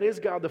he, that is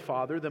God the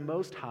Father, the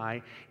Most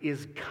High,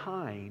 is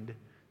kind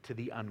to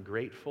the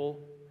ungrateful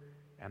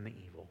and the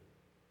evil.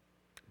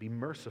 Be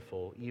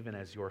merciful even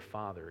as your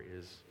Father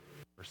is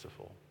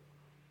merciful.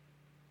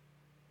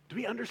 Do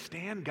we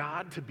understand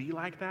God to be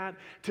like that?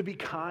 To be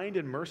kind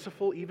and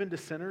merciful even to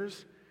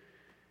sinners?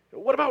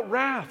 What about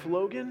wrath,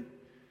 Logan?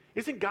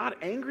 Isn't God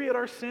angry at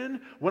our sin?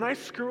 When I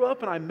screw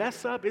up and I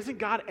mess up, isn't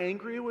God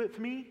angry with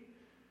me?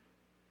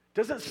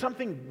 Doesn't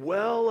something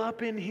well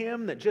up in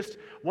him that just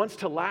wants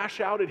to lash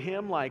out at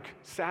him like,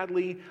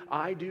 sadly,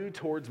 I do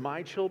towards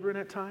my children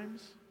at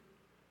times?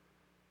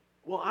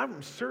 Well,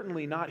 I'm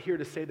certainly not here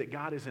to say that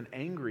God isn't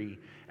angry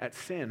at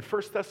sin.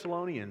 1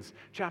 Thessalonians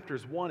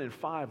chapters 1 and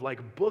 5,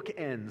 like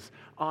bookends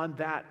on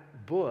that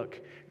book,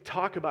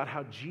 talk about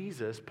how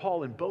Jesus,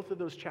 Paul in both of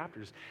those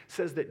chapters,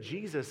 says that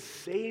Jesus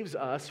saves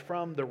us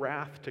from the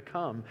wrath to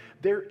come.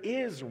 There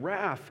is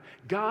wrath.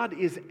 God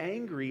is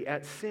angry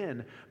at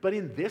sin. But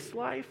in this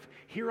life,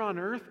 here on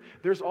earth,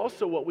 there's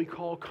also what we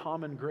call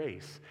common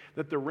grace,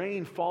 that the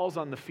rain falls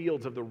on the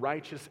fields of the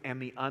righteous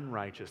and the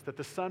unrighteous, that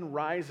the sun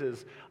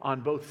rises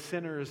on both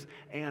sinners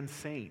and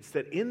saints,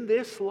 that in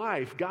this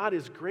life, God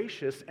is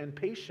gracious and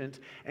patient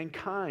and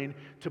kind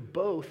to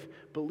both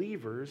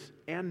believers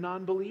and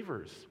non-believers.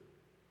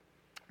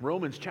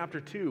 Romans chapter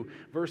 2,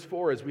 verse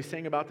 4, as we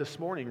sang about this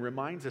morning,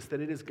 reminds us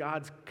that it is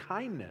God's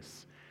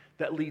kindness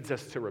that leads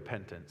us to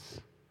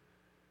repentance,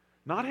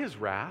 not his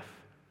wrath.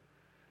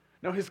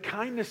 Now, his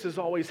kindness is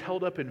always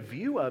held up in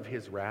view of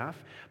his wrath,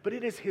 but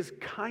it is his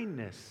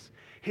kindness,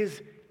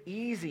 his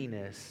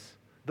easiness,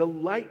 the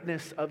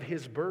lightness of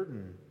his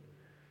burden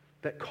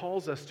that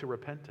calls us to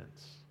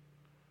repentance.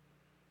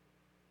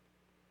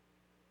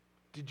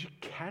 Did you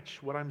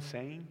catch what I'm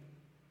saying?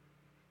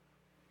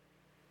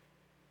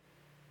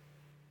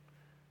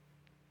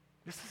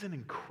 This is an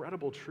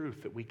incredible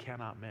truth that we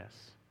cannot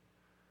miss.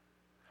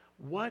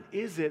 What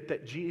is it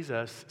that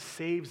Jesus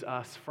saves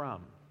us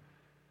from?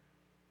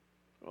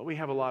 Well, we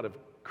have a lot of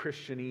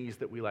Christianese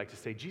that we like to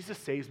say, Jesus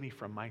saves me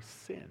from my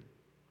sin.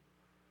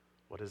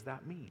 What does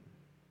that mean?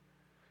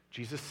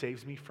 Jesus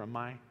saves me from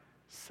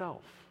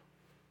myself.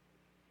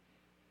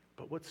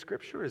 But what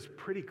Scripture is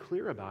pretty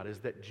clear about is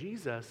that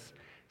Jesus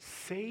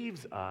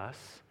saves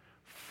us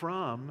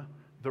from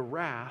the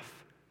wrath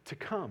to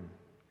come.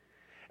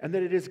 And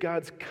that it is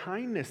God's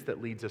kindness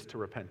that leads us to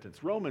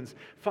repentance. Romans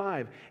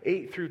 5,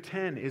 8 through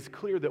 10 is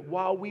clear that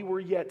while we were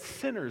yet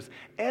sinners,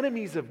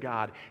 enemies of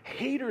God,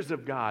 haters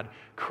of God,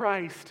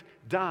 Christ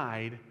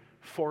died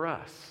for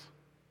us.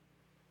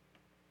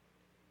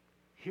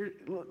 Here,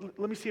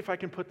 let me see if I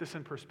can put this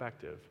in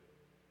perspective.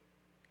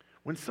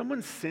 When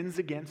someone sins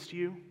against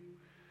you,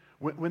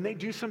 when they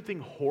do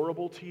something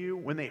horrible to you,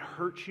 when they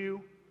hurt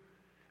you,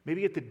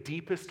 maybe at the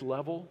deepest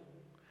level,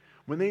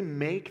 when they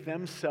make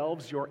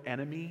themselves your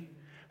enemy,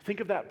 think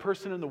of that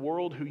person in the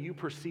world who you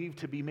perceive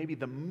to be maybe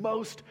the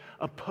most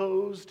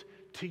opposed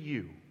to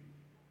you.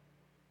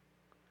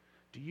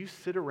 Do you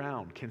sit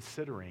around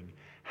considering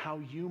how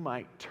you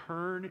might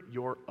turn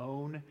your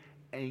own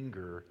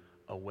anger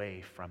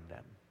away from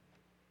them?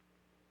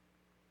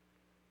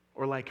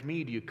 Or like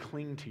me, do you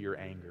cling to your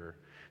anger?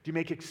 Do you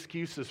make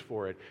excuses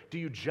for it? Do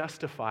you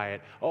justify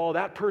it? Oh,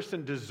 that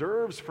person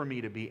deserves for me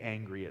to be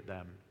angry at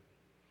them.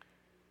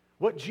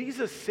 What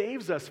Jesus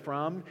saves us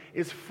from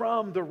is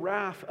from the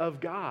wrath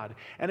of God.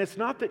 And it's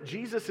not that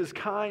Jesus is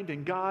kind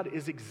and God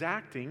is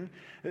exacting.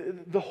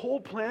 The whole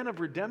plan of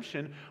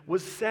redemption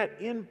was set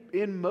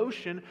in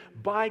motion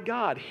by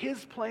God.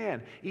 His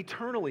plan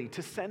eternally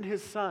to send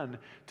his Son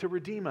to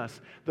redeem us.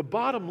 The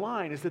bottom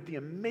line is that the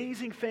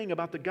amazing thing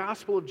about the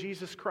gospel of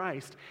Jesus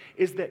Christ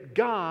is that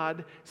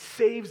God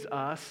saves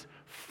us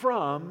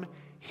from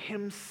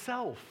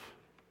himself.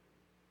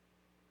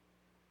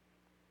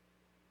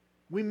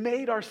 We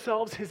made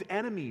ourselves his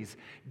enemies,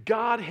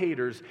 God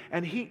haters,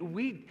 and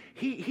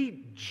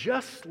he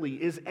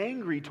justly is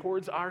angry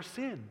towards our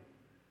sin.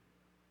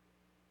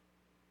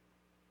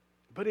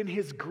 But in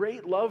his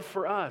great love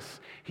for us,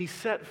 he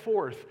set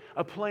forth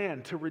a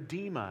plan to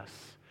redeem us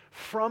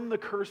from the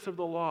curse of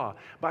the law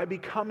by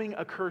becoming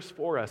a curse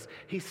for us.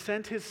 He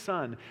sent his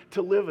Son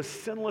to live a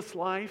sinless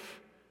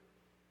life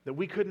that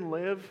we couldn't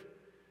live,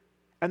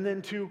 and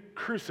then to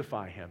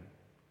crucify him.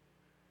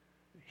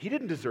 He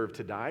didn't deserve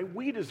to die.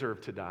 We deserve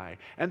to die.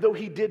 And though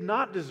he did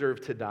not deserve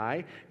to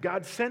die,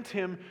 God sent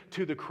him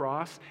to the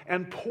cross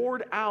and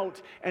poured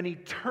out an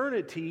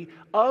eternity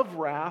of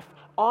wrath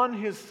on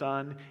his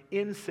Son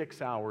in 6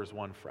 hours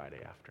one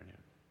Friday afternoon.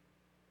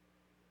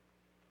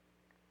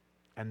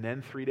 And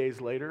then 3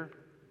 days later,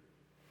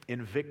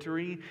 in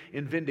victory,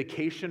 in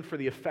vindication for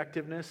the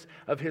effectiveness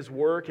of his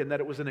work and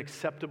that it was an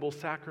acceptable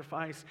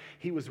sacrifice,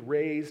 he was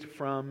raised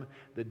from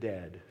the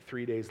dead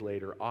 3 days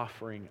later,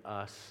 offering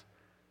us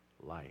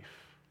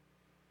life.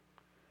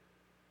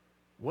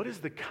 What is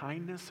the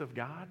kindness of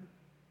God?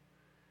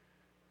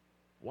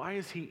 Why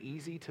is he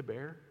easy to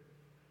bear?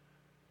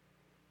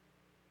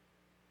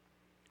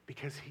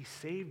 Because he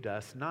saved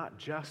us not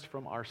just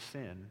from our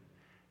sin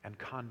and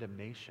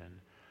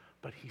condemnation,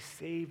 but he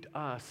saved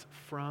us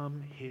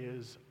from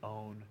his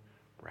own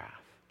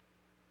wrath,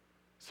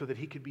 so that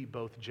he could be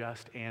both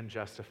just and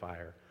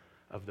justifier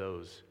of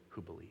those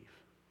who believe.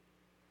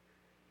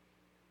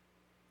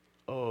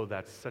 Oh,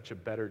 that's such a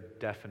better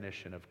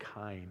definition of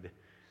kind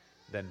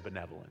than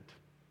benevolent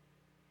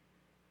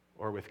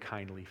or with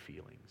kindly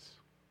feelings.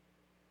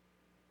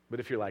 But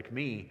if you're like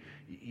me,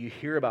 you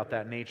hear about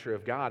that nature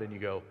of God and you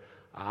go,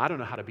 I don't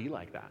know how to be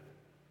like that.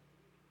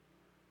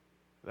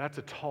 That's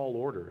a tall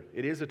order.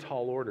 It is a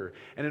tall order.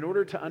 And in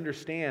order to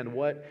understand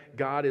what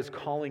God is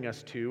calling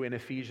us to in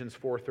Ephesians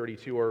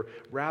 4:32, or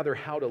rather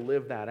how to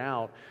live that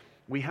out,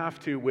 we have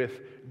to,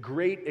 with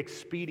great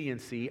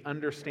expediency,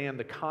 understand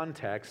the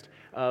context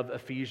of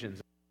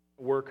Ephesians.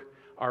 We're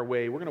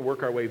going to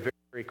work our way very,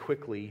 very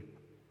quickly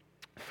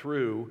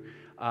through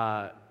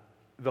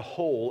the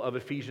whole of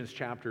Ephesians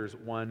chapters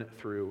 1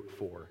 through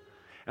 4.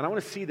 And I want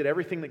us to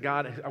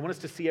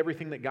see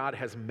everything that God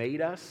has made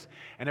us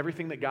and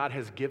everything that God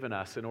has given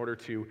us in order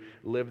to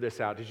live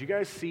this out. Did you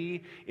guys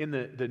see in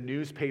the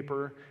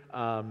newspaper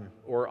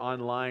or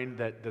online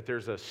that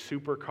there's a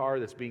supercar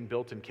that's being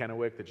built in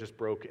Kennewick that just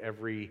broke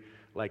every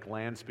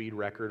land speed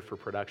record for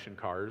production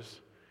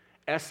cars?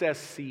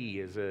 SSC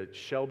is a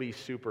Shelby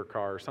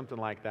supercar or something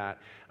like that.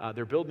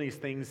 They're building these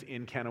things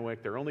in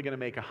Kennewick. They're only going to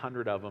make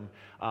 100 of them.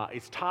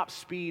 Its top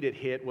speed it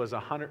hit was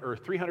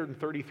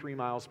 333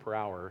 miles per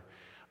hour.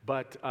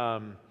 But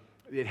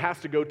it has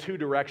to go two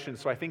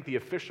directions, so I think the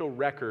official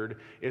record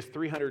is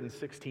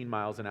 316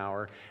 miles an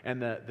hour.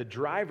 And the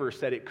driver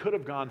said it could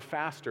have gone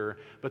faster,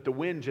 but the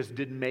wind just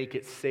didn't make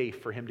it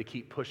safe for him to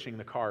keep pushing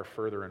the car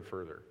further and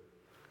further.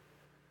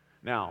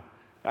 Now,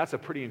 that's a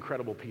pretty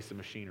incredible piece of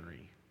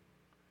machinery.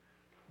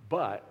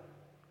 But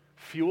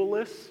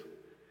fuelless,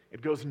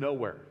 it goes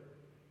nowhere.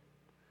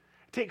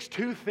 It takes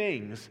two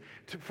things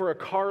for a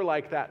car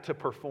like that to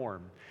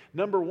perform.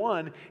 Number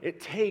one,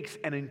 it takes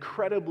an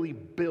incredibly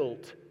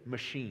built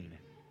machine.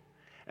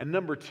 And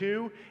number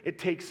two, it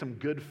takes some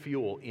good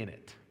fuel in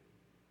it.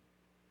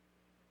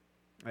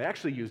 I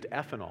actually used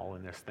ethanol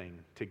in this thing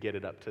to get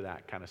it up to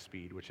that kind of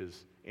speed, which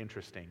is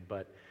interesting.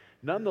 But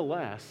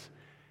nonetheless,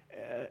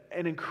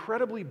 an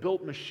incredibly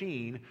built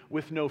machine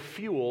with no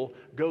fuel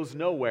goes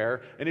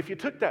nowhere. And if you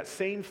took that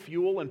same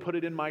fuel and put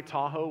it in my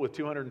Tahoe with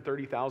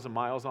 230,000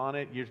 miles on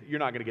it, you're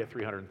not going to get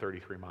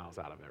 333 miles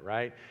out of it,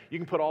 right? You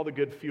can put all the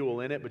good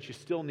fuel in it, but you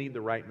still need the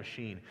right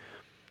machine.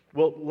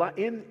 Well,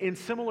 in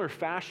similar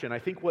fashion, I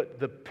think what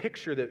the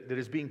picture that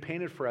is being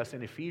painted for us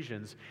in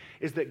Ephesians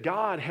is that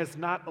God has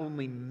not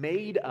only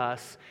made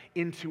us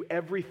into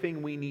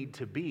everything we need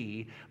to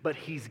be, but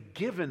He's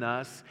given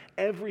us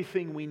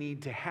everything we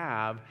need to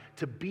have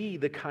to be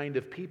the kind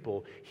of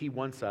people He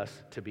wants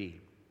us to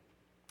be.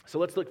 So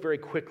let's look very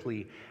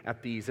quickly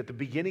at these. At the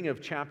beginning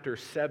of chapter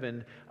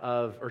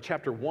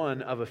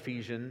 1 of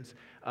Ephesians,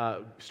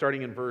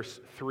 starting in verse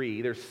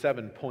 3, there's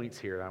 7 points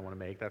here that I want to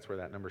make. That's where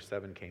that number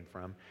 7 came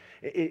from.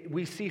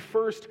 We see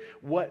first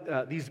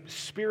what these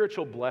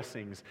spiritual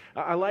blessings.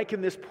 I liken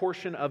this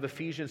portion of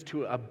Ephesians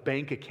to a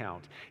bank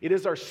account. It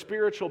is our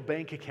spiritual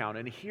bank account.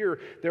 And here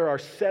there are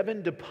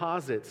 7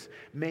 deposits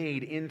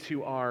made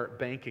into our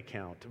bank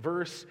account.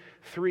 Verse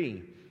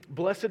 3.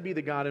 Blessed be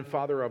the God and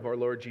Father of our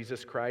Lord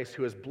Jesus Christ,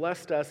 who has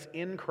blessed us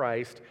in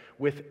Christ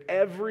with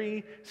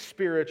every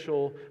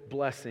spiritual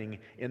blessing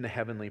in the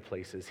heavenly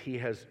places. He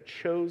has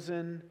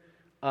chosen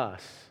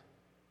us,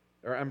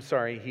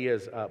 He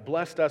has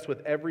blessed us with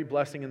every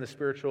blessing in the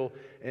spiritual,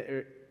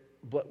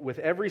 with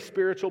every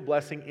spiritual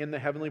blessing in the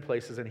heavenly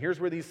places. And here's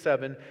where these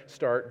 7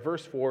 start.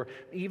 Verse 4,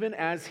 even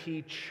as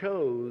He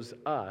chose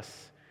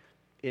us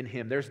in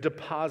Him. There's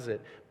deposit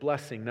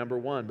blessing, number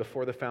 1,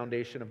 before the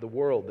foundation of the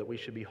world, that we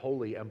should be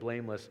holy and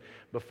blameless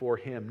before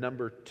Him.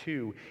 Number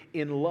 2,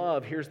 in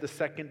love, here's the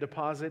second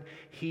deposit.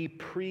 He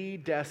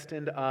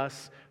predestined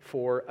us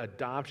for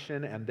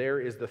adoption, and there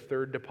is the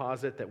third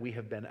deposit, that we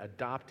have been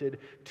adopted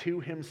to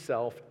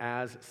Himself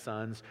as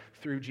sons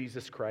through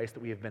Jesus Christ,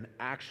 that we have been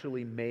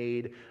actually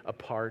made a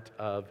part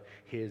of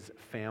His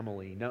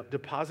family. Now,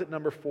 deposit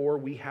number 4,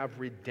 we have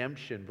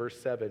redemption.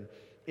 Verse 7,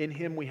 in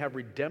Him we have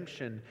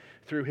redemption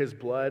through His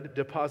blood.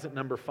 Deposit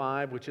number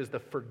 5, which is the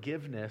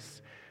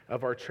forgiveness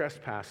of our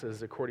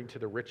trespasses according to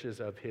the riches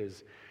of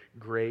His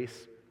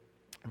grace.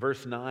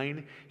 Verse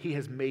 9, he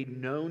has made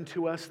known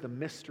to us the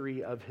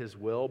mystery of his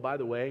will. By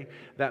the way,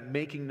 that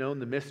making known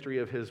the mystery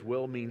of his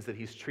will means that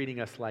he's treating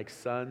us like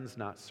sons,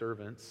 not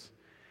servants.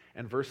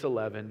 And verse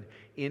 11,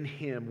 in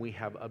him we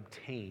have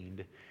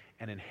obtained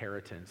an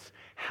inheritance.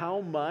 How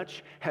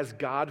much has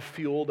God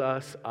fueled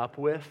us up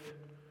with?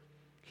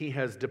 He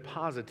has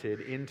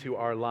deposited into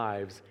our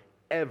lives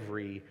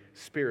every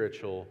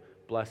spiritual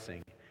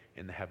blessing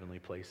in the heavenly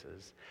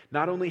places.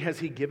 Not only has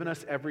he given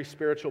us every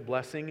spiritual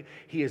blessing,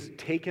 he has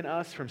taken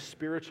us from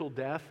spiritual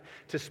death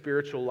to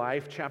spiritual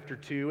life. Chapter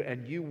 2,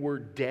 and you were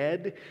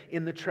dead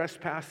in the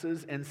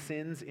trespasses and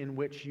sins in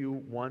which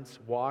you once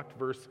walked.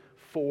 Verse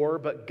 4,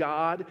 but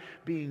God,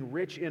 being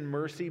rich in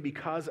mercy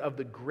because of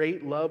the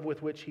great love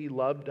with which he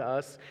loved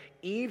us,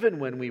 even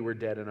when we were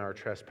dead in our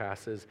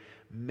trespasses,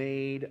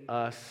 made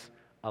us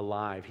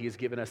alive. He has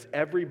given us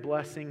every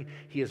blessing.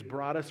 He has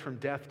brought us from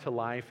death to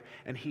life,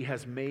 and he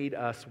has made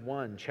us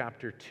one.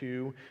 Chapter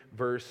 2,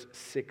 verse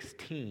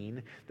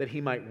 16, that he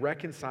might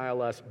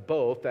reconcile us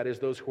both, that is,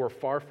 those who are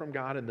far from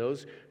God and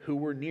those who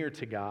were near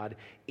to God,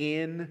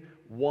 in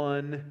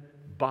one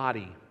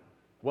body.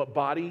 What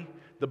body?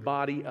 The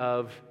body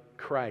of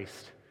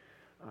Christ.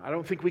 I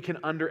don't think we can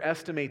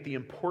underestimate the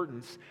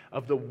importance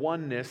of the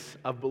oneness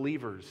of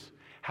believers.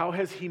 How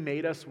has he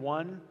made us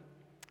one?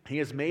 He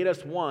has made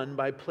us one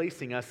by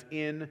placing us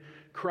in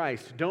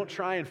Christ. Don't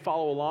try and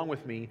follow along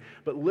with me,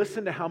 but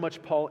listen to how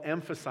much Paul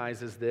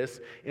emphasizes this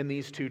in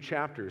these two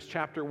chapters.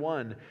 Chapter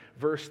 1,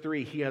 verse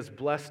 3, he has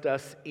blessed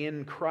us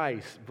in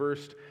Christ.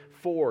 Verse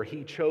 4,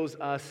 he chose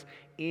us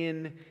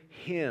in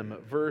him.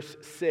 Verse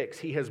 6,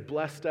 he has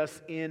blessed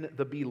us in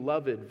the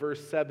beloved.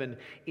 Verse 7,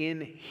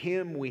 in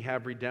him we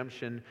have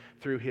redemption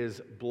through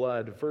his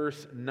blood.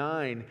 Verse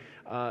 9,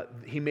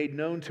 he made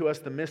known to us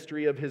the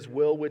mystery of his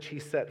will, which he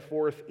set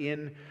forth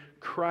in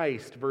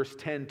Christ. Verse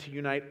 10, to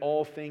unite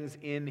all things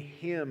in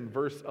him.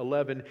 Verse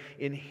 11,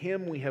 in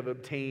him we have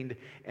obtained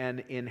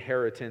an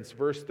inheritance.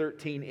 Verse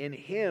 13, in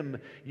him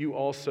you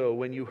also,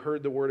 when you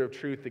heard the word of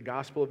truth, the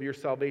gospel of your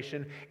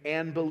salvation,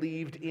 and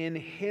believed in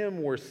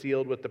him, were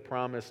sealed with the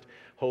promised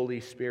Holy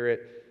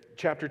Spirit.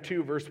 Chapter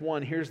 2, verse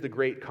 1, here's the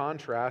great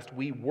contrast.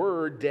 We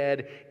were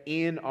dead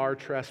in our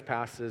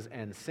trespasses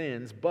and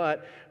sins,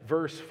 but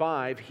verse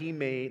 5,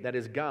 that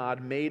is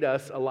God, made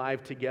us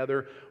alive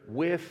together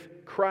with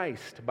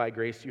Christ. By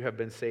grace you have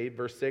been saved.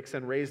 Verse 6,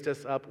 and raised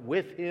us up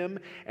with him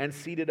and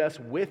seated us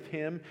with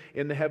him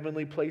in the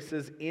heavenly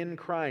places in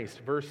Christ.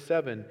 Verse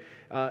 7,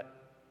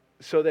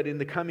 so that in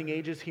the coming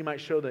ages he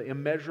might show the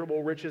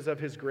immeasurable riches of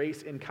his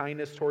grace and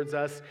kindness towards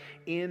us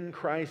in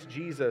Christ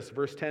Jesus.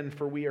 Verse 10,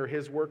 for we are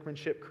his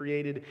workmanship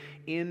created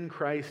in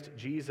Christ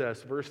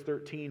Jesus. Verse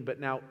 13,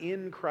 but now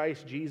in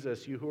Christ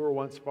Jesus, you who were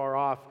once far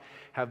off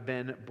have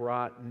been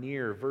brought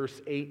near.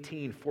 Verse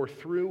 18, for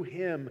through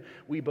him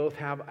we both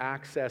have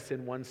access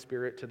in one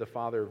spirit to the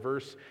Father.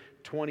 Verse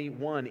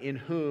 21, in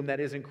whom,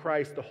 that is in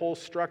Christ, the whole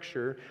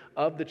structure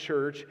of the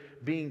church,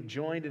 being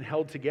joined and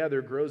held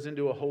together, grows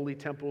into a holy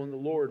temple in the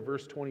Lord.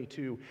 Verse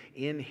 22,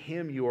 in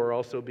him you are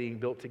also being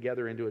built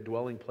together into a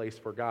dwelling place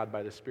for God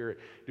by the Spirit.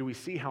 Do we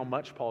see how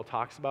much Paul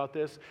talks about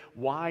this?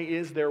 Why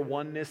is there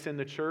oneness in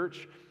the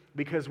church?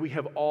 Because we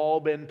have all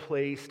been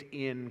placed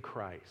in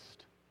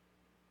Christ.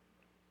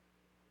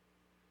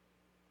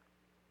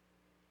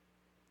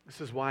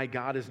 This is why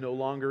God is no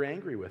longer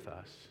angry with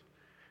us.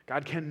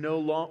 God can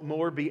no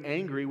more be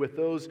angry with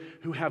those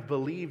who have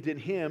believed in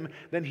him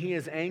than he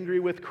is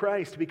angry with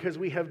Christ, because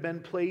we have been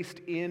placed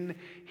in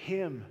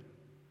him.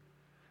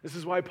 This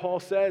is why Paul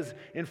says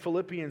in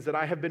Philippians that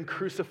I have been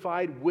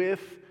crucified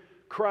with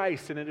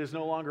Christ, and it is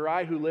no longer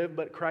I who live,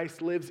 but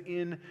Christ lives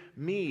in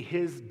me.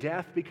 His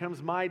death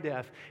becomes my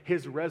death.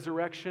 His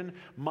resurrection,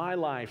 my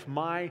life.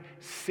 My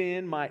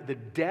sin, the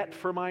debt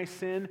for my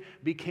sin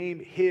became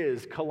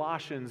his,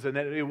 Colossians, and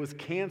that it was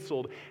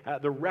canceled,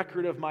 the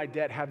record of my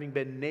debt having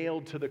been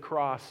nailed to the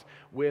cross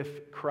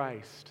with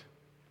Christ.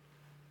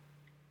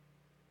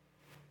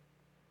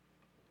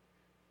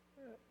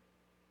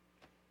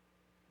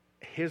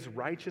 His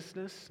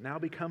righteousness now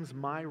becomes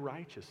my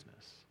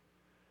righteousness.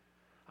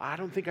 I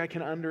don't think I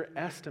can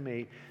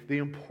underestimate the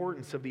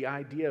importance of the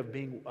idea of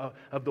being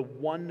of the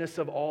oneness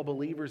of all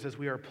believers as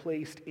we are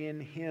placed in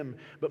him.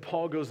 But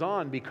Paul goes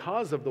on,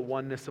 because of the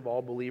oneness of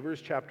all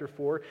believers, chapter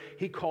 4,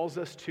 he calls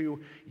us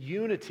to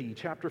unity.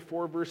 Chapter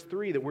 4, verse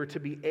 3, that we're to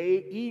be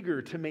eager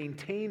to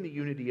maintain the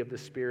unity of the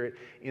Spirit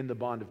in the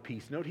bond of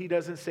peace. Note, he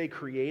doesn't say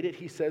create it,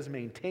 he says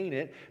maintain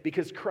it,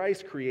 because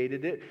Christ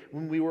created it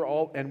when we were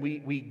all, and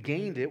we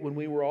gained it when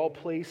we were all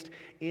placed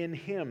in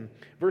him.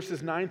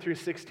 Verses 9 through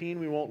 16,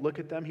 we won't look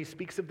at them. He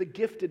speaks of the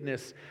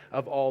giftedness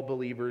of all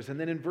believers. And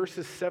then in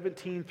verses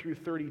 17 through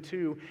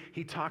 32,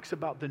 he talks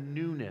about the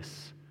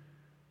newness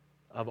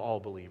of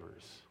all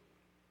believers.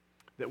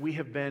 That we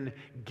have been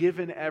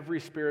given every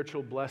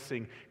spiritual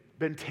blessing.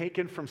 been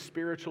taken from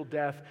spiritual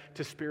death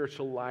to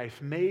spiritual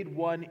life, made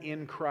one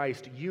in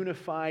Christ,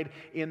 unified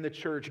in the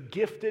church,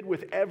 gifted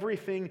with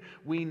everything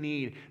we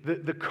need.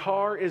 The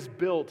car is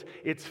built,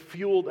 it's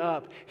fueled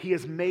up. He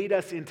has made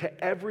us into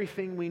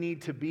everything we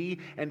need to be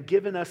and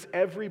given us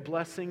every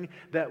blessing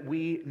that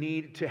we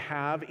need to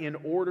have in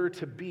order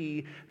to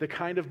be the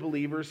kind of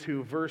believers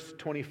who, verse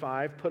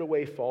 25, put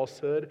away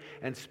falsehood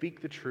and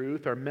speak the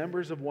truth, are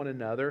members of one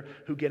another,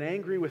 who get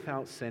angry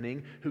without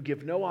sinning, who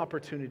give no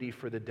opportunity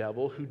for the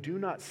devil, who do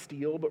not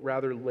steal, but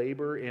rather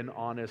labor in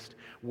honest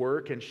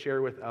work and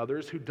share with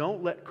others, who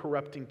don't let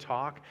corrupting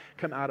talk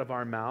come out of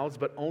our mouths,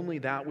 but only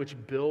that which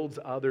builds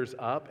others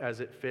up as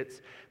it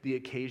fits the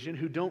occasion,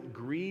 who don't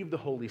grieve the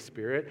Holy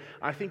Spirit.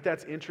 I think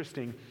that's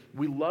interesting.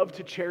 We love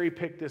to cherry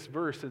pick this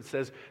verse and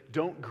says,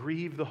 don't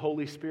grieve the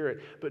Holy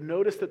Spirit. But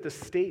notice that the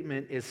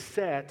statement is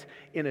set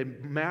in a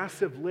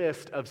massive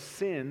list of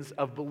sins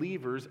of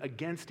believers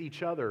against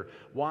each other.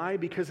 Why?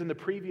 Because in the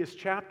previous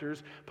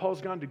chapters,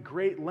 Paul's gone to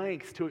great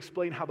lengths to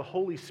explain how the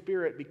Holy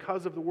Spirit,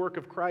 because of the work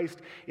of Christ,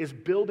 is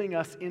building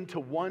us into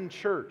one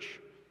church.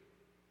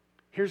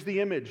 Here's the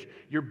image.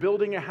 You're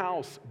building a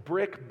house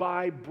brick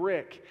by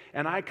brick,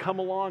 and I come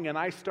along and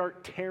I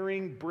start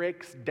tearing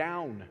bricks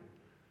down.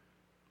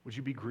 Would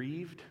you be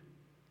grieved?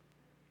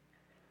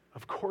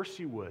 Of course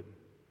you would.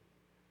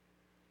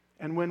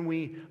 And when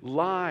we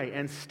lie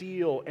and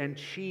steal and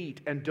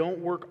cheat and don't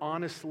work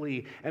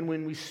honestly, and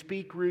when we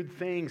speak rude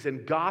things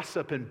and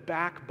gossip and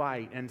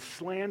backbite and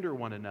slander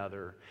one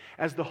another,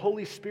 as the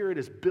Holy Spirit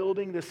is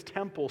building this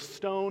temple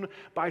stone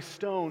by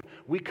stone,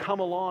 we come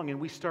along and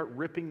we start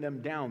ripping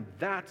them down.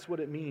 That's what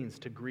it means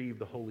to grieve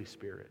the Holy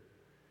Spirit.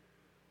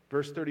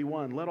 Verse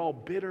 31, let all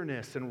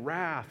bitterness and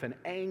wrath and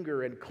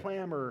anger and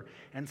clamor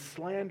and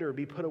slander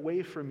be put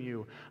away from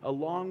you,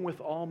 along with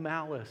all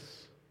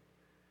malice.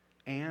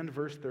 And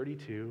verse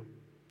 32,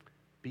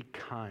 be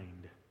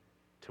kind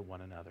to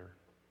one another,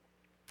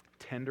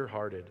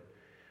 tender-hearted,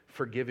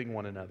 forgiving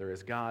one another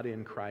as God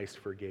in Christ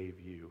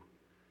forgave you.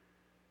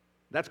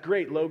 That's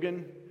great,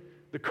 Logan.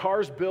 The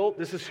car's built.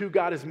 This is who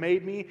God has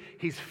made me.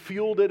 He's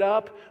fueled it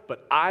up,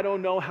 but I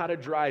don't know how to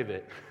drive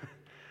it.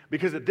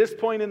 Because at this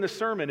point in the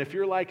sermon, if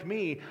you're like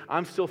me,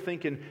 I'm still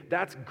thinking,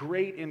 that's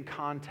great in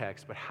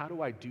context, but how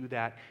do I do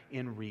that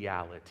in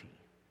reality?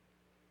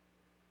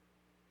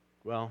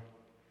 Well,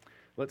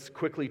 let's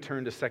quickly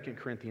turn to 2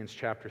 Corinthians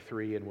chapter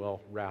 3 and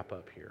we'll wrap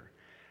up here.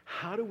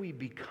 How do we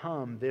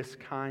become this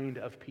kind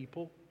of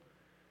people?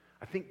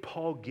 I think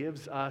Paul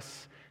gives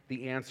us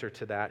the answer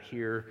to that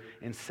here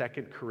in 2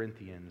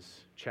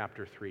 Corinthians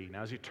chapter 3.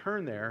 Now, as you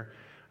turn there,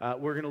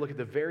 we're going to look at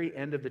the very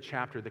end of the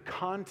chapter. The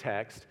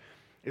context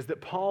is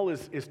that Paul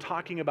is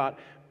talking about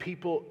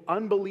people,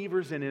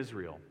 unbelievers in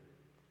Israel,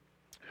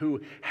 who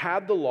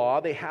had the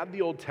law, they had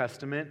the Old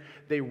Testament,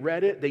 they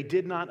read it, they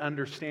did not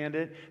understand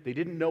it, they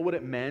didn't know what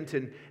it meant,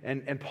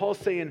 and Paul's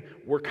saying,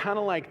 we're kind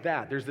of like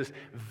that. There's this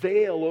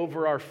veil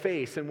over our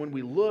face, and when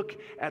we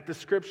look at the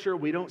Scripture,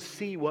 we don't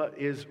see what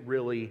is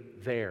really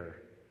there.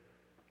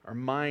 Our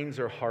minds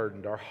are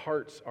hardened, our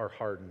hearts are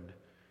hardened.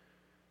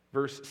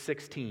 Verse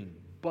 16,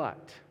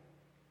 but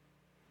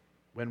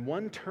when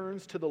one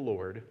turns to the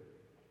Lord,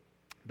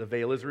 the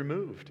veil is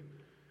removed.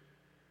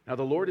 Now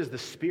the Lord is the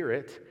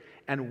Spirit,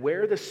 and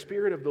where the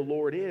Spirit of the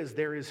Lord is,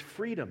 there is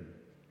freedom.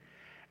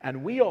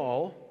 And we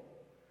all,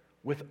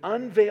 with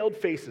unveiled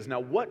faces. Now,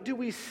 what do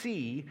we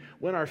see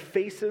when our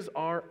faces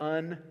are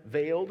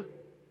unveiled?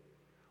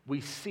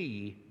 We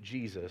see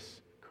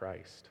Jesus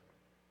Christ.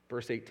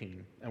 Verse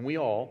 18, and we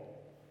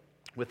all,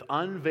 with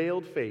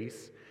unveiled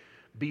face,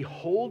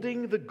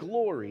 beholding the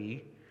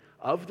glory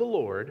of the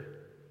Lord.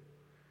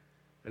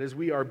 That is,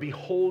 we are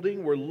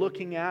beholding, we're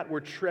looking at,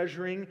 we're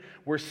treasuring,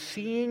 we're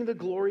seeing the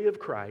glory of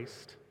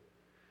Christ,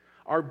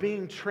 are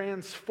being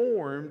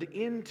transformed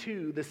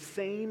into the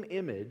same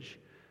image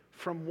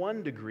from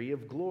one degree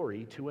of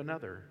glory to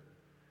another.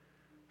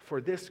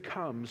 For this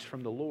comes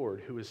from the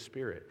Lord who is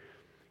Spirit.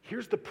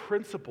 Here's the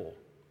principle.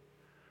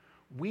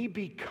 We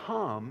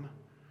become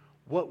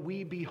what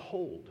we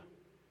behold.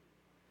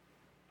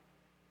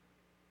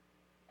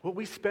 What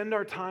we spend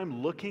our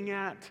time looking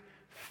at,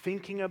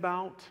 thinking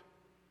about,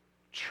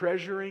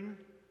 treasuring,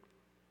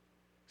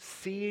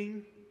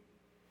 seeing,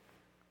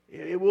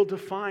 it will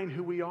define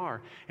who we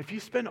are. If you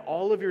spend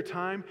all of your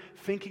time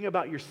thinking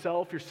about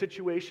yourself, your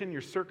situation,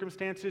 your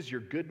circumstances, your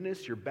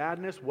goodness, your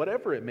badness,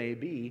 whatever it may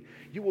be,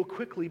 you will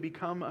quickly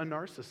become a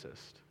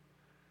narcissist.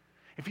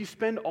 If you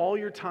spend all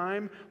your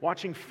time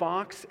watching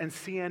Fox and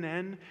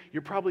CNN,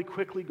 you're probably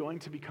quickly going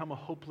to become a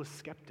hopeless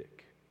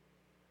skeptic.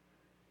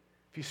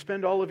 If you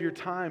spend all of your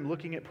time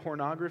looking at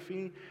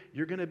pornography,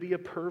 you're going to be a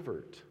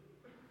pervert.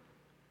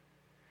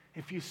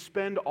 If you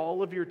spend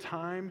all of your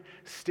time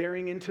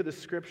staring into the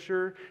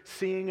Scripture,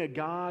 seeing a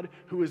God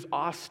who is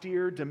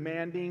austere,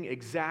 demanding,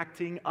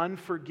 exacting,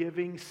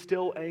 unforgiving,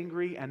 still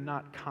angry, and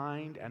not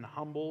kind and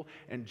humble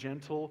and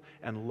gentle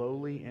and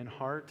lowly in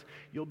heart,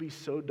 you'll be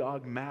so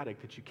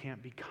dogmatic that you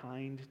can't be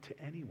kind to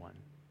anyone.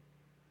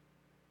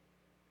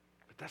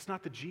 But That's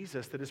not the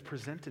Jesus that is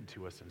presented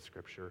to us in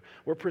Scripture.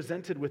 We're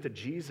presented with a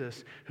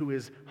Jesus who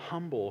is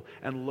humble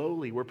and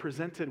lowly. We're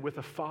presented with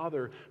a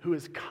Father who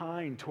is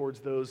kind towards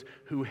those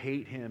who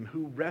hate him,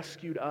 who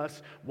rescued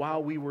us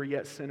while we were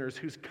yet sinners,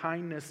 whose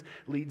kindness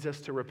leads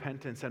us to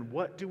repentance. And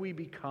what do we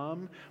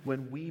become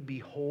when we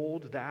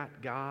behold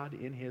that God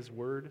in his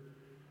word?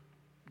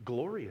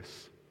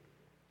 Glorious,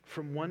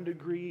 from one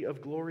degree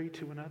of glory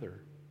to another.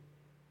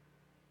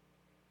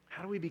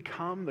 How do we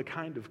become the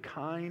kind of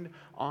kind,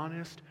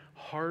 honest,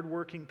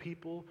 hardworking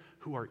people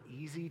who are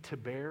easy to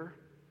bear?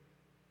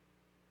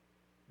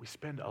 We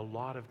spend a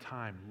lot of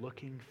time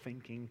looking,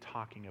 thinking,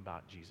 talking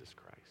about Jesus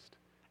Christ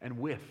and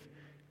with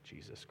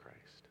Jesus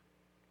Christ.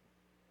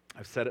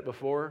 I've said it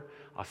before,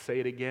 I'll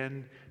say it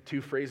again. 2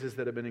 phrases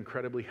that have been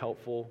incredibly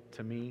helpful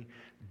to me.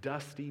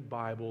 Dusty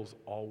Bibles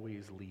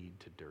always lead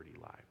to dirty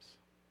lives.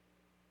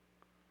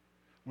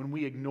 When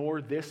we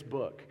ignore this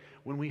book,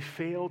 when we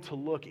fail to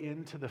look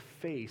into the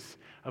face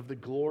of the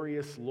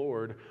glorious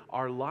Lord,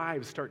 our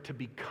lives start to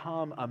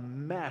become a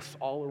mess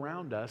all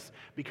around us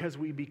because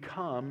we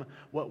become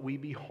what we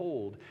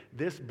behold.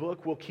 This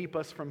book will keep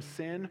us from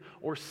sin,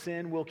 or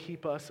sin will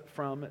keep us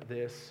from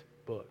this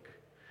book.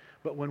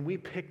 But when we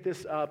pick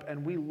this up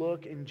and we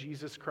look in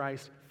Jesus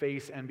Christ's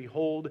face and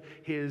behold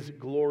his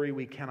glory,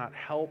 we cannot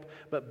help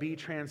but be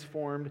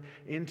transformed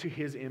into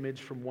his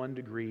image from one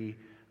degree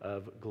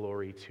of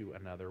glory to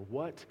another.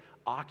 What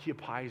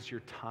occupies your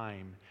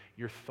time,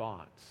 your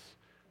thoughts,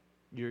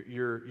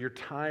 your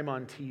time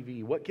on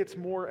TV? What gets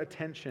more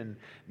attention,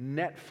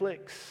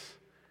 Netflix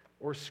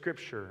or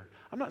Scripture?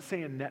 I'm not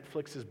saying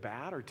Netflix is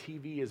bad or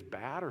TV is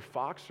bad or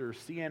Fox or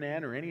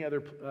CNN or any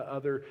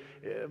other.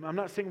 I'm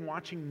not saying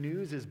watching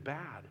news is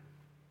bad.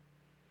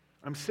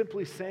 I'm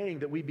simply saying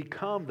that we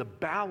become the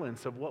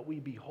balance of what we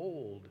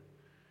behold.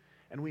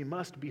 And we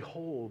must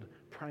behold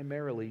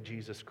primarily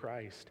Jesus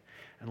Christ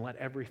and let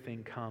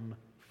everything come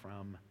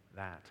from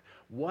that.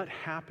 What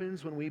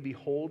happens when we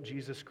behold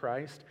Jesus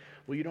Christ?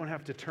 Well, you don't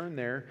have to turn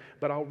there,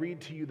 but I'll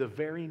read to you the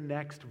very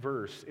next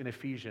verse in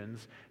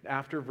Ephesians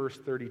after verse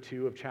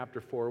 32 of chapter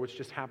 4, which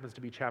just happens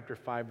to be chapter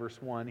 5,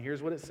 verse 1.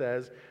 Here's what it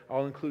says.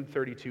 I'll include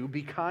 32.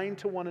 Be kind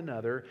to one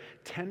another,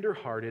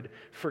 tender-hearted,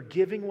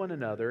 forgiving one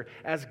another,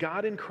 as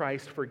God in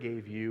Christ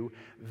forgave you.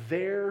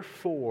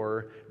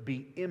 Therefore,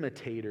 be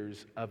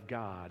imitators of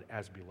God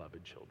as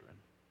beloved children.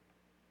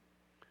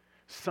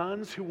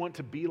 Sons who want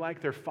to be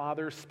like their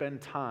father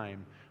spend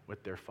time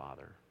with their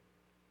father.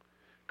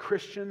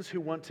 Christians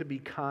who want to be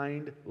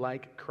kind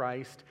like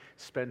Christ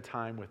spend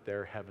time with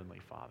their heavenly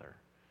Father.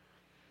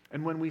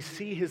 And when we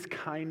see his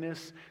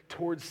kindness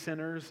towards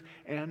sinners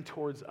and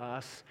towards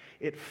us,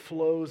 it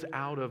flows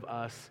out of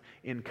us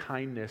in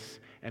kindness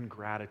and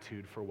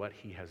gratitude for what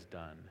he has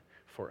done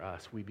for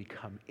us. We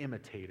become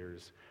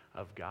imitators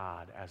of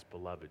God as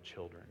beloved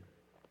children.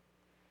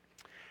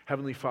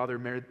 Heavenly Father,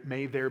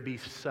 may there be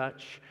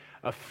such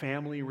a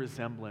family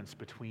resemblance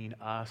between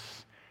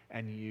us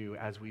and you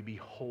as we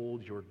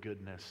behold your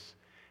goodness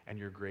and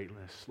your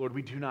greatness. Lord,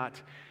 we do not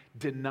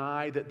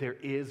deny that there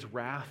is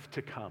wrath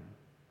to come.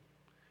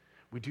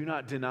 We do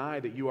not deny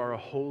that you are a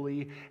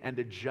holy and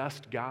a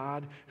just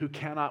God who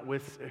cannot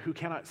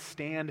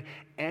stand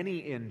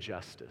any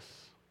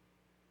injustice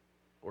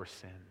or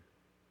sin.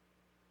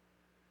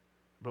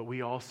 But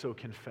we also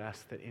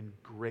confess that in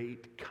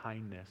great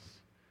kindness,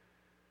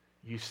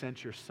 you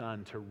sent your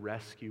Son to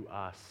rescue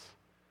us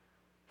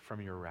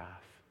from your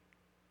wrath.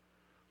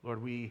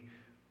 Lord, we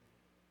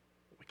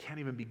can't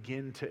even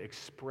begin to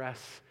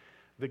express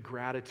the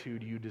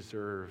gratitude you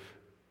deserve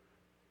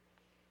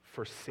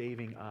for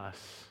saving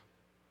us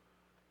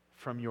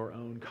from your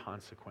own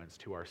consequence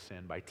to our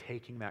sin by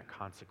taking that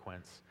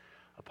consequence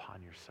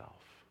upon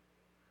yourself.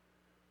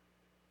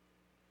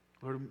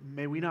 Lord,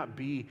 may we not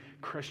be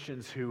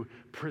Christians who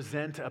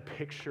present a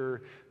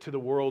picture to the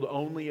world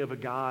only of a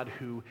God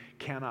who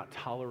cannot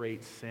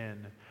tolerate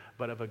sin,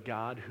 but of a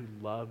God who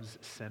loves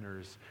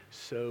sinners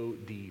so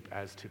deep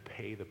as to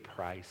pay the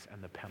price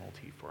and the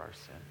penalty for our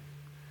sin.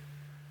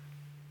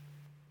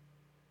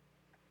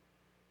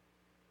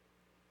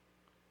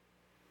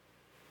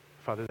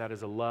 Father, that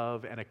is a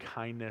love and a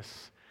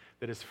kindness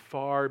that is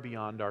far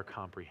beyond our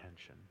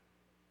comprehension.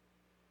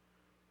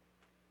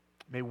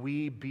 May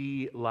we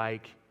be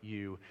like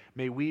you.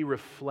 May we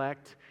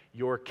reflect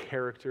your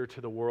character to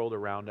the world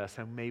around us,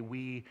 and may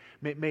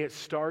it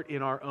start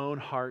in our own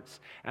hearts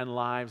and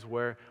lives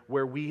where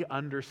we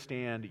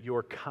understand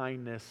your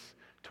kindness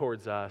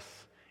towards us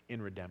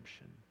in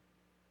redemption.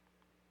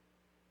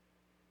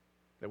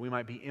 That we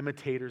might be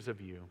imitators of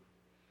you,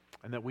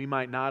 and that we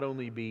might not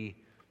only be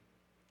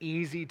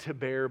easy to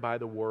bear by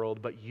the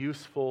world, but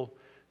useful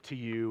to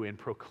you in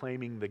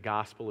proclaiming the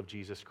gospel of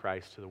Jesus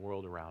Christ to the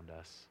world around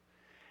us.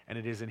 And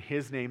it is in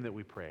his name that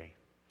we pray.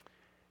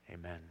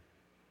 Amen.